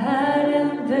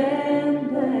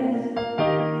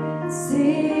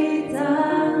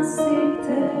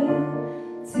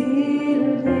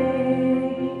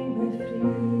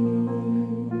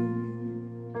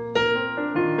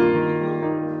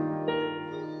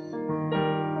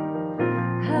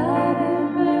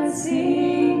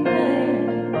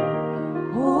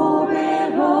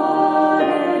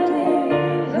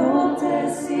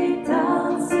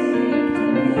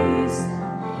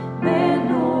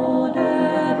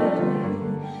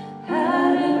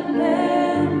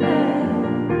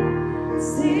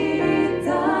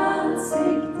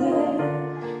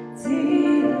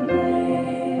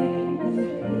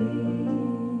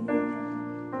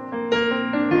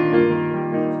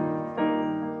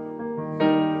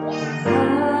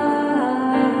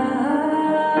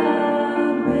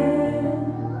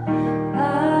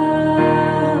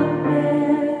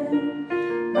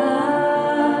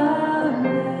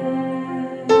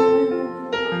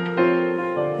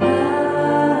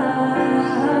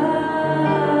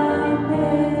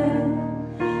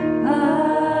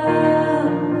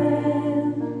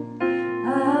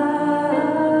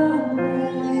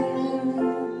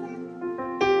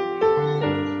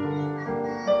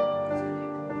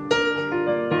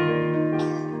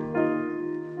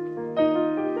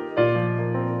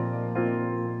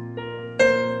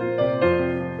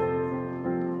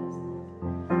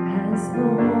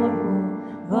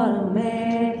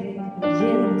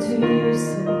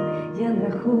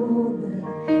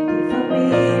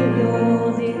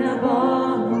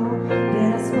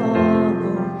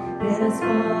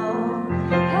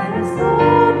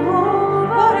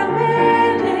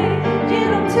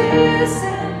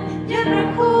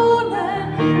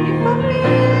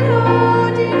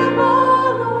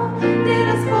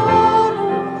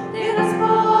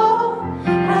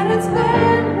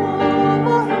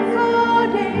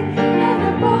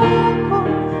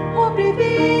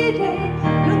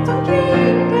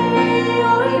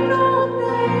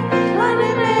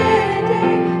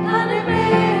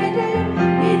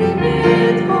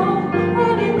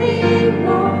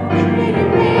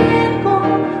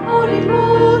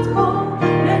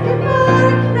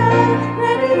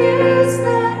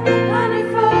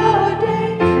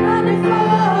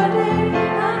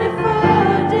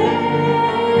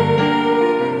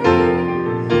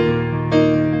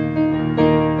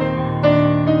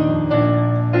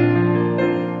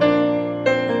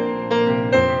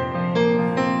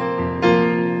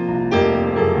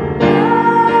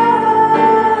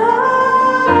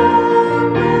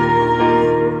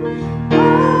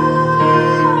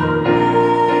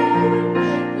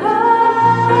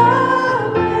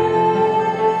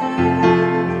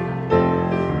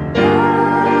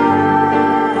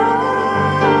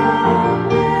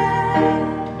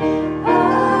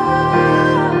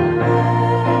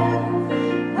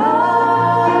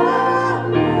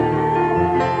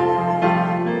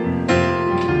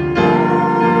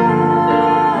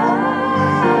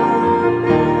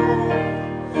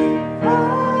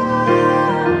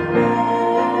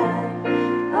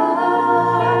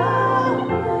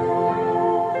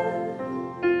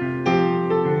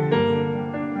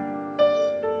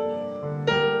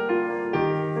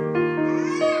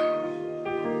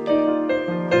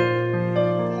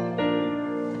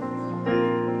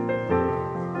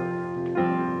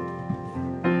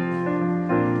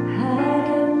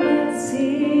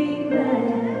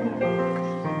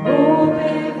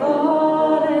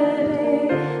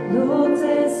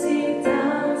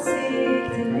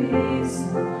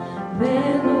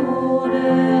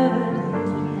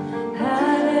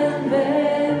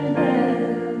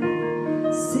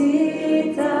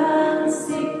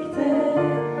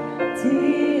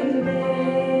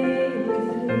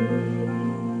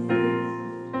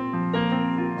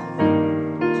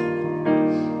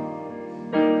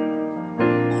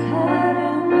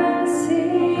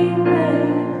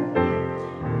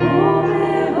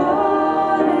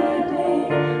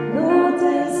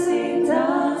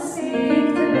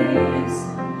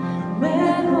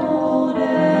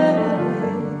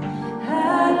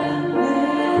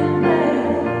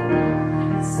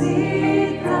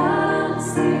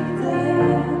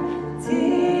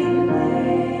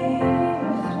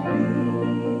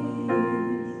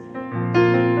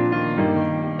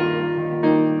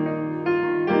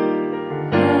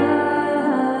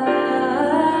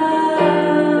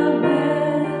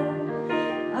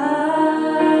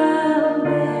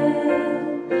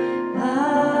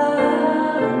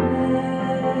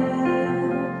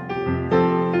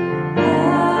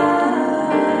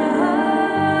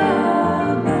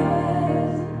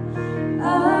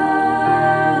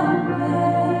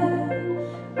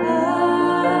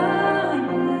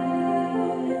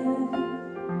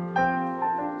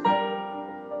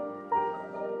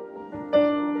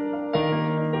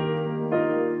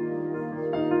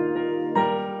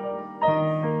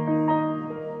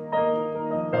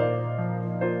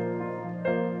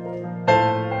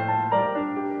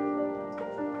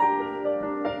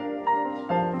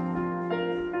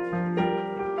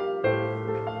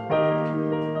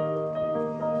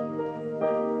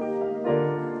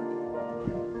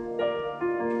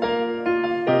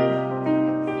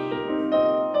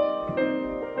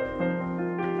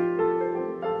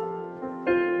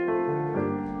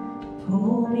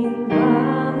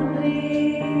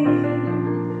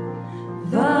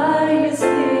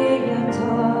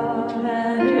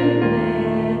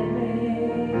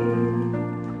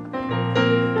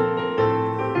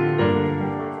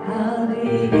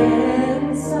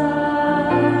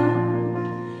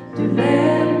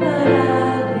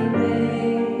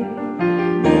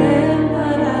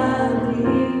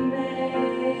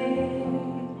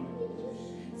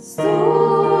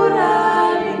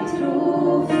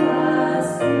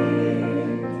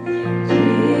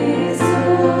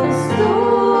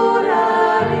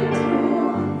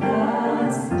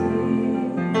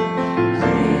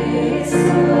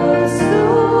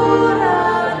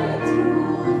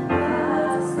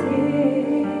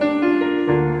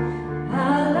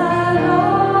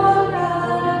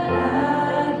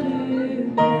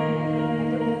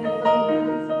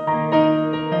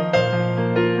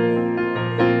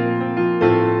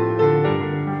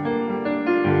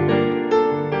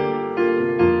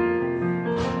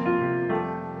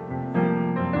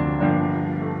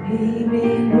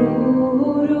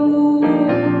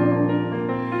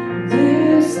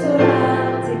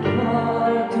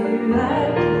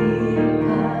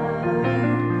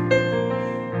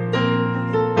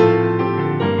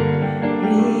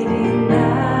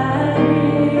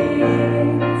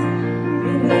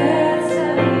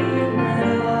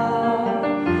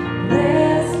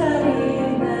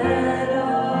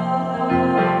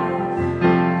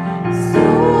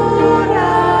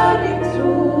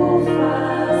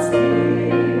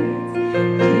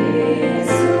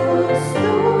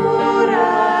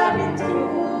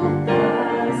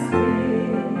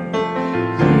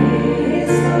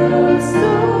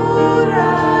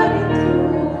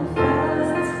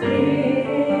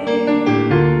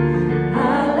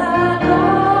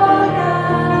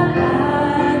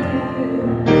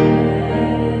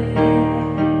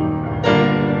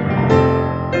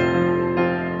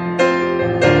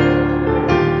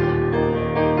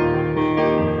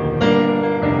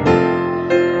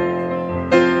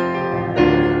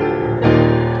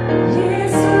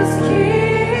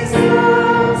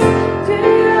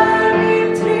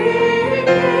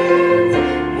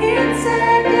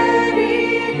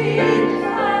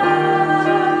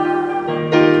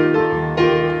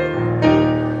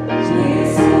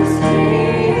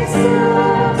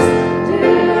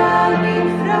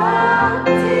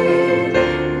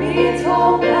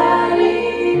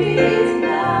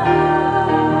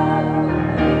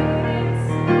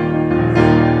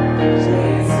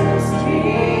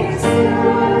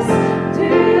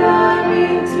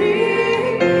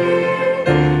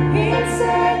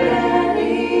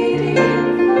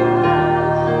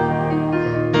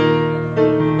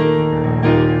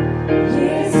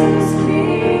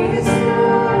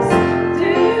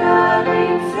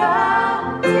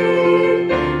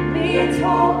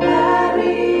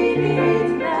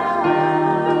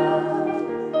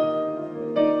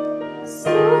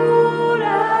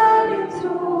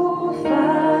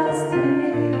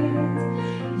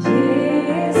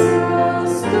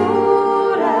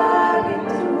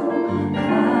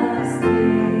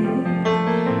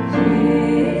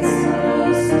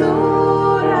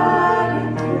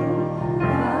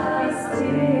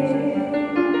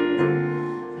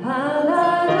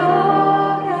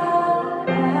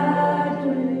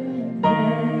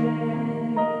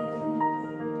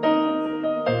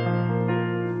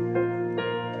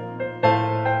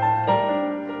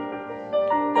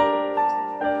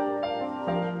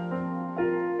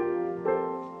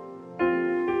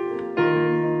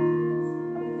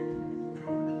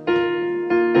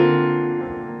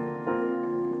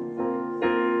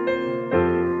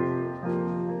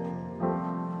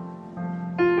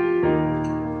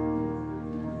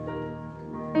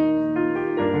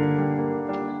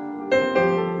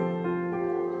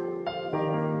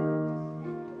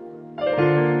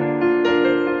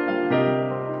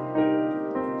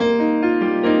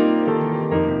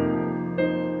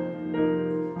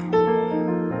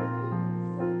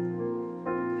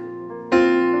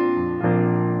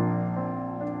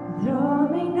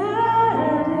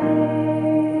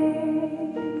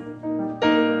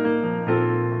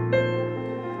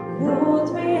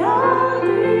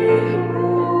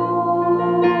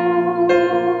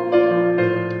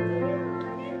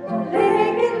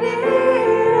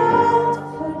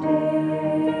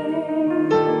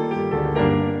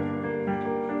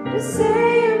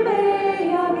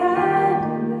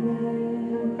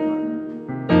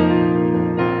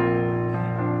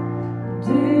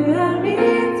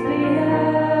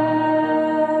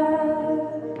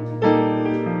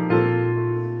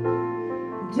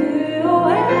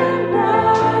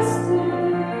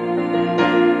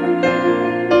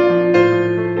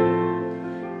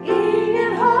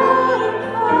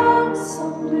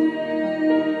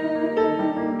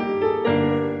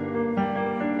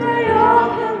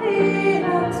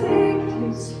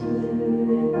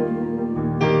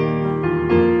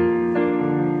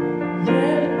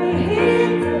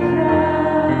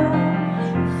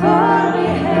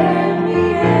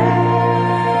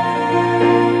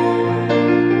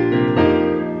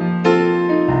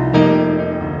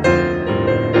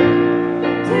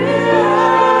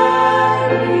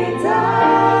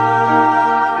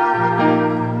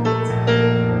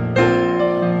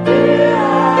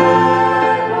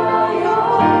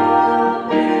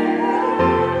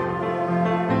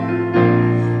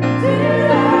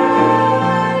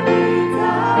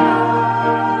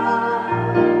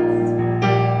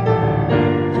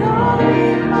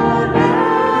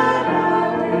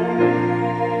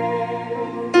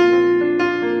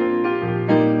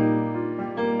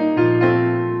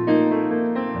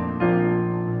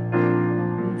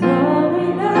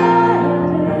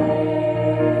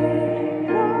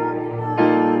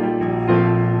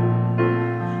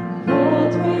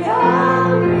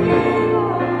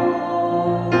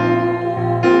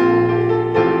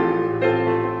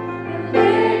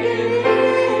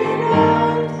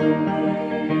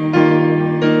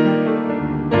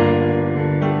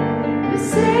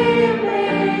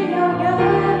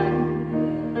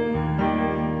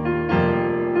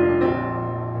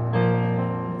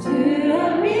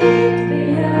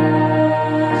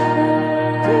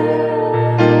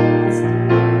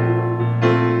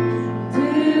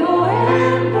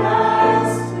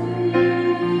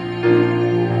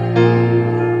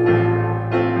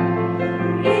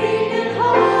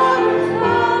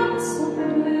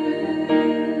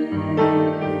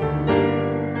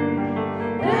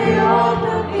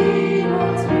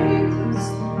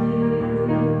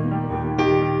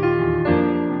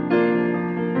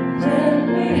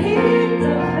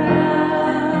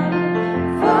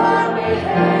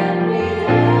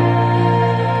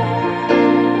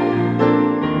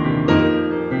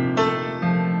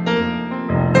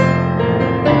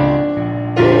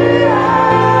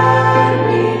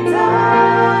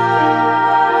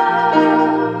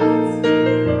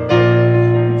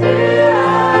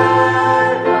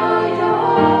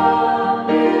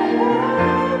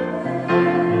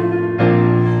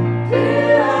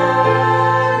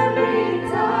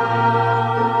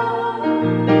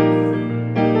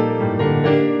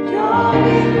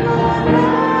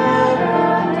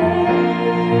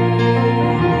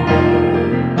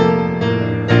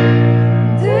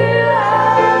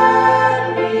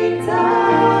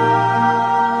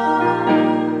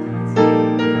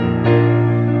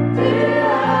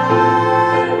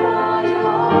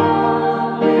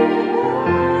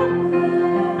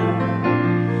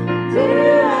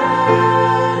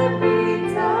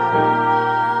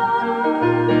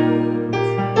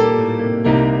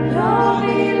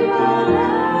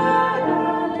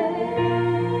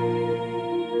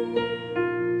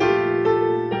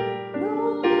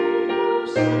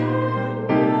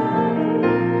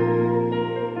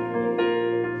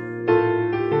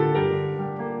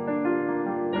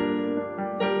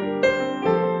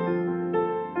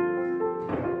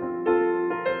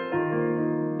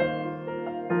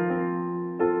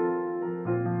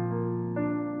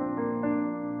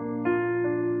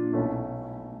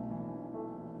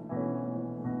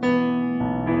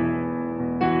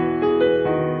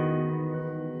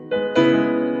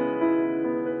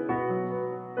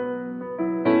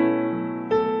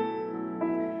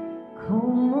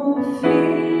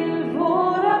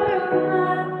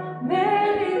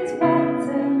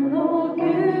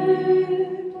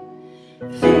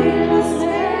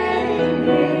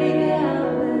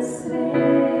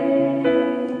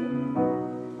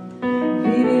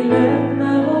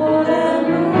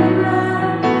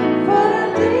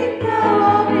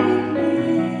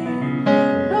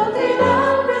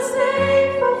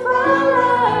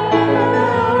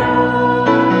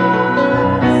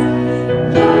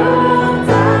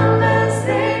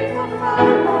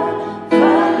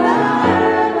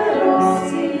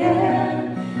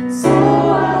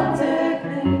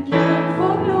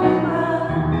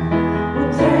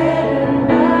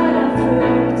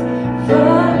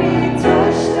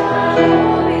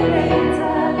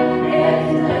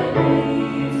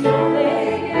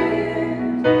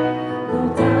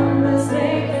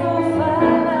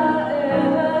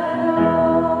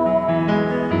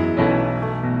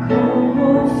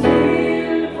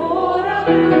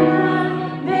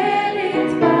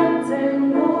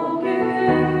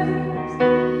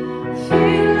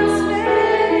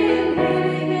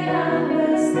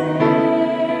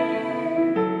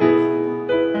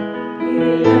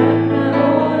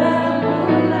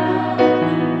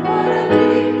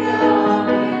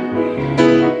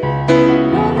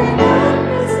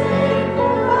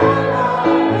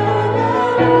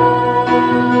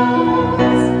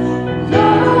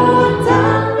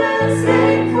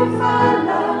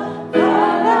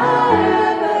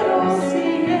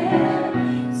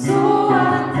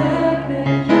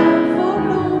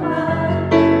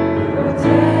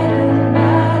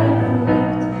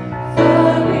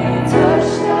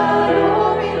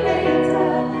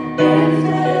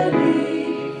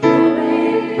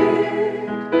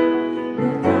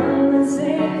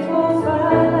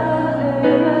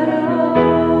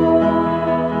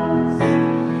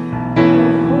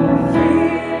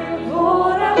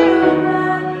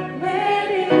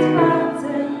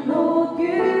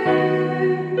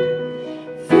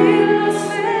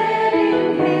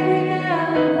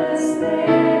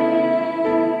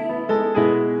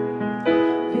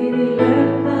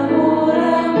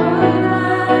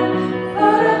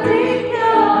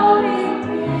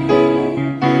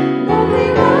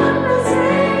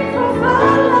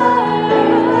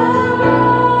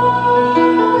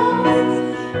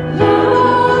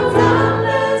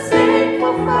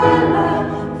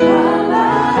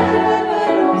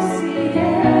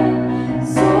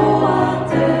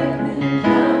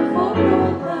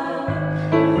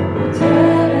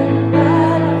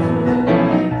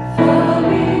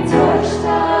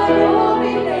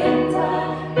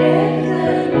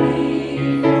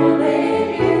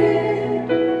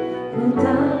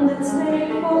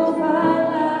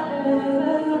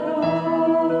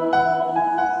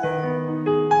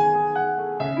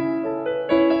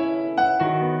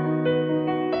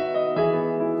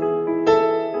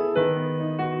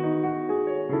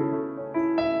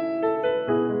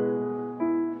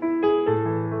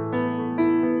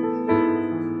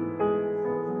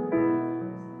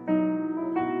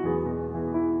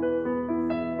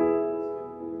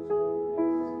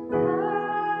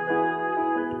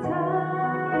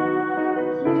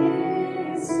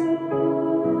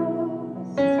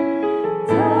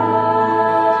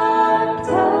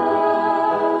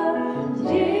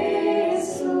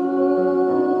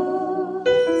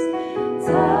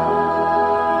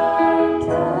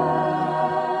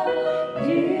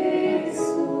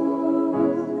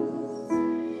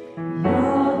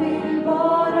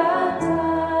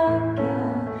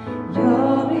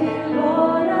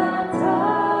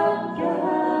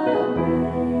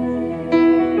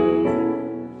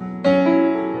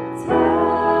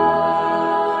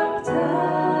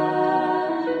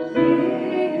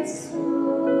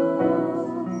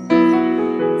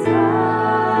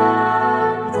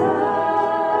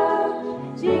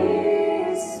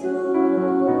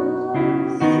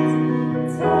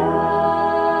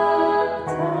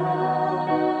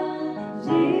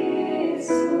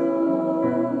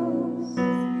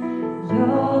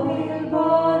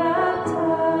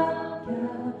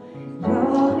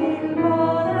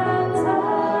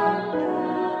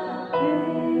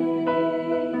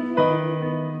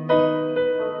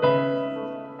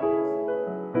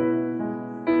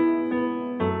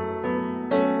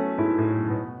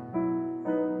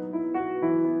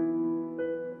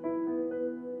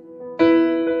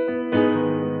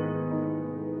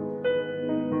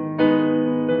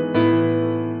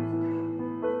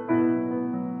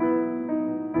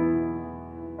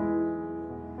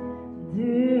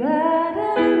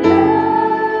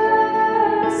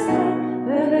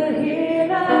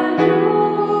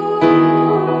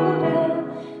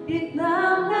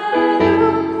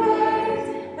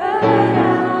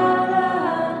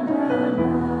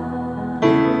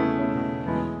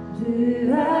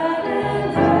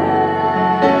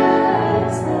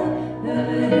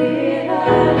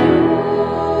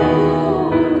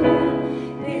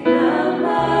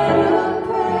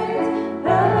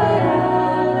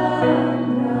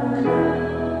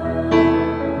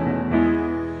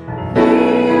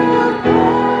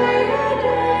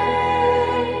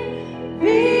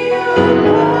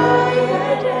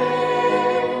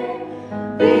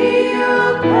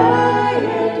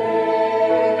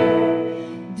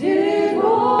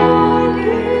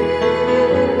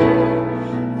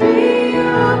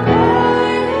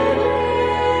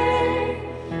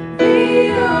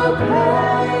 Du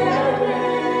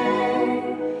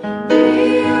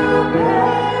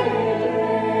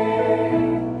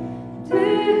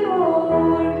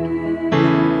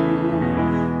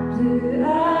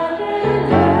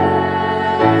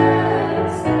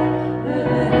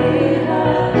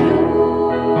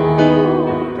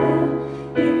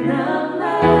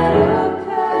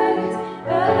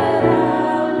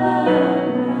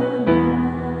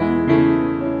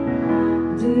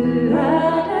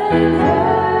är den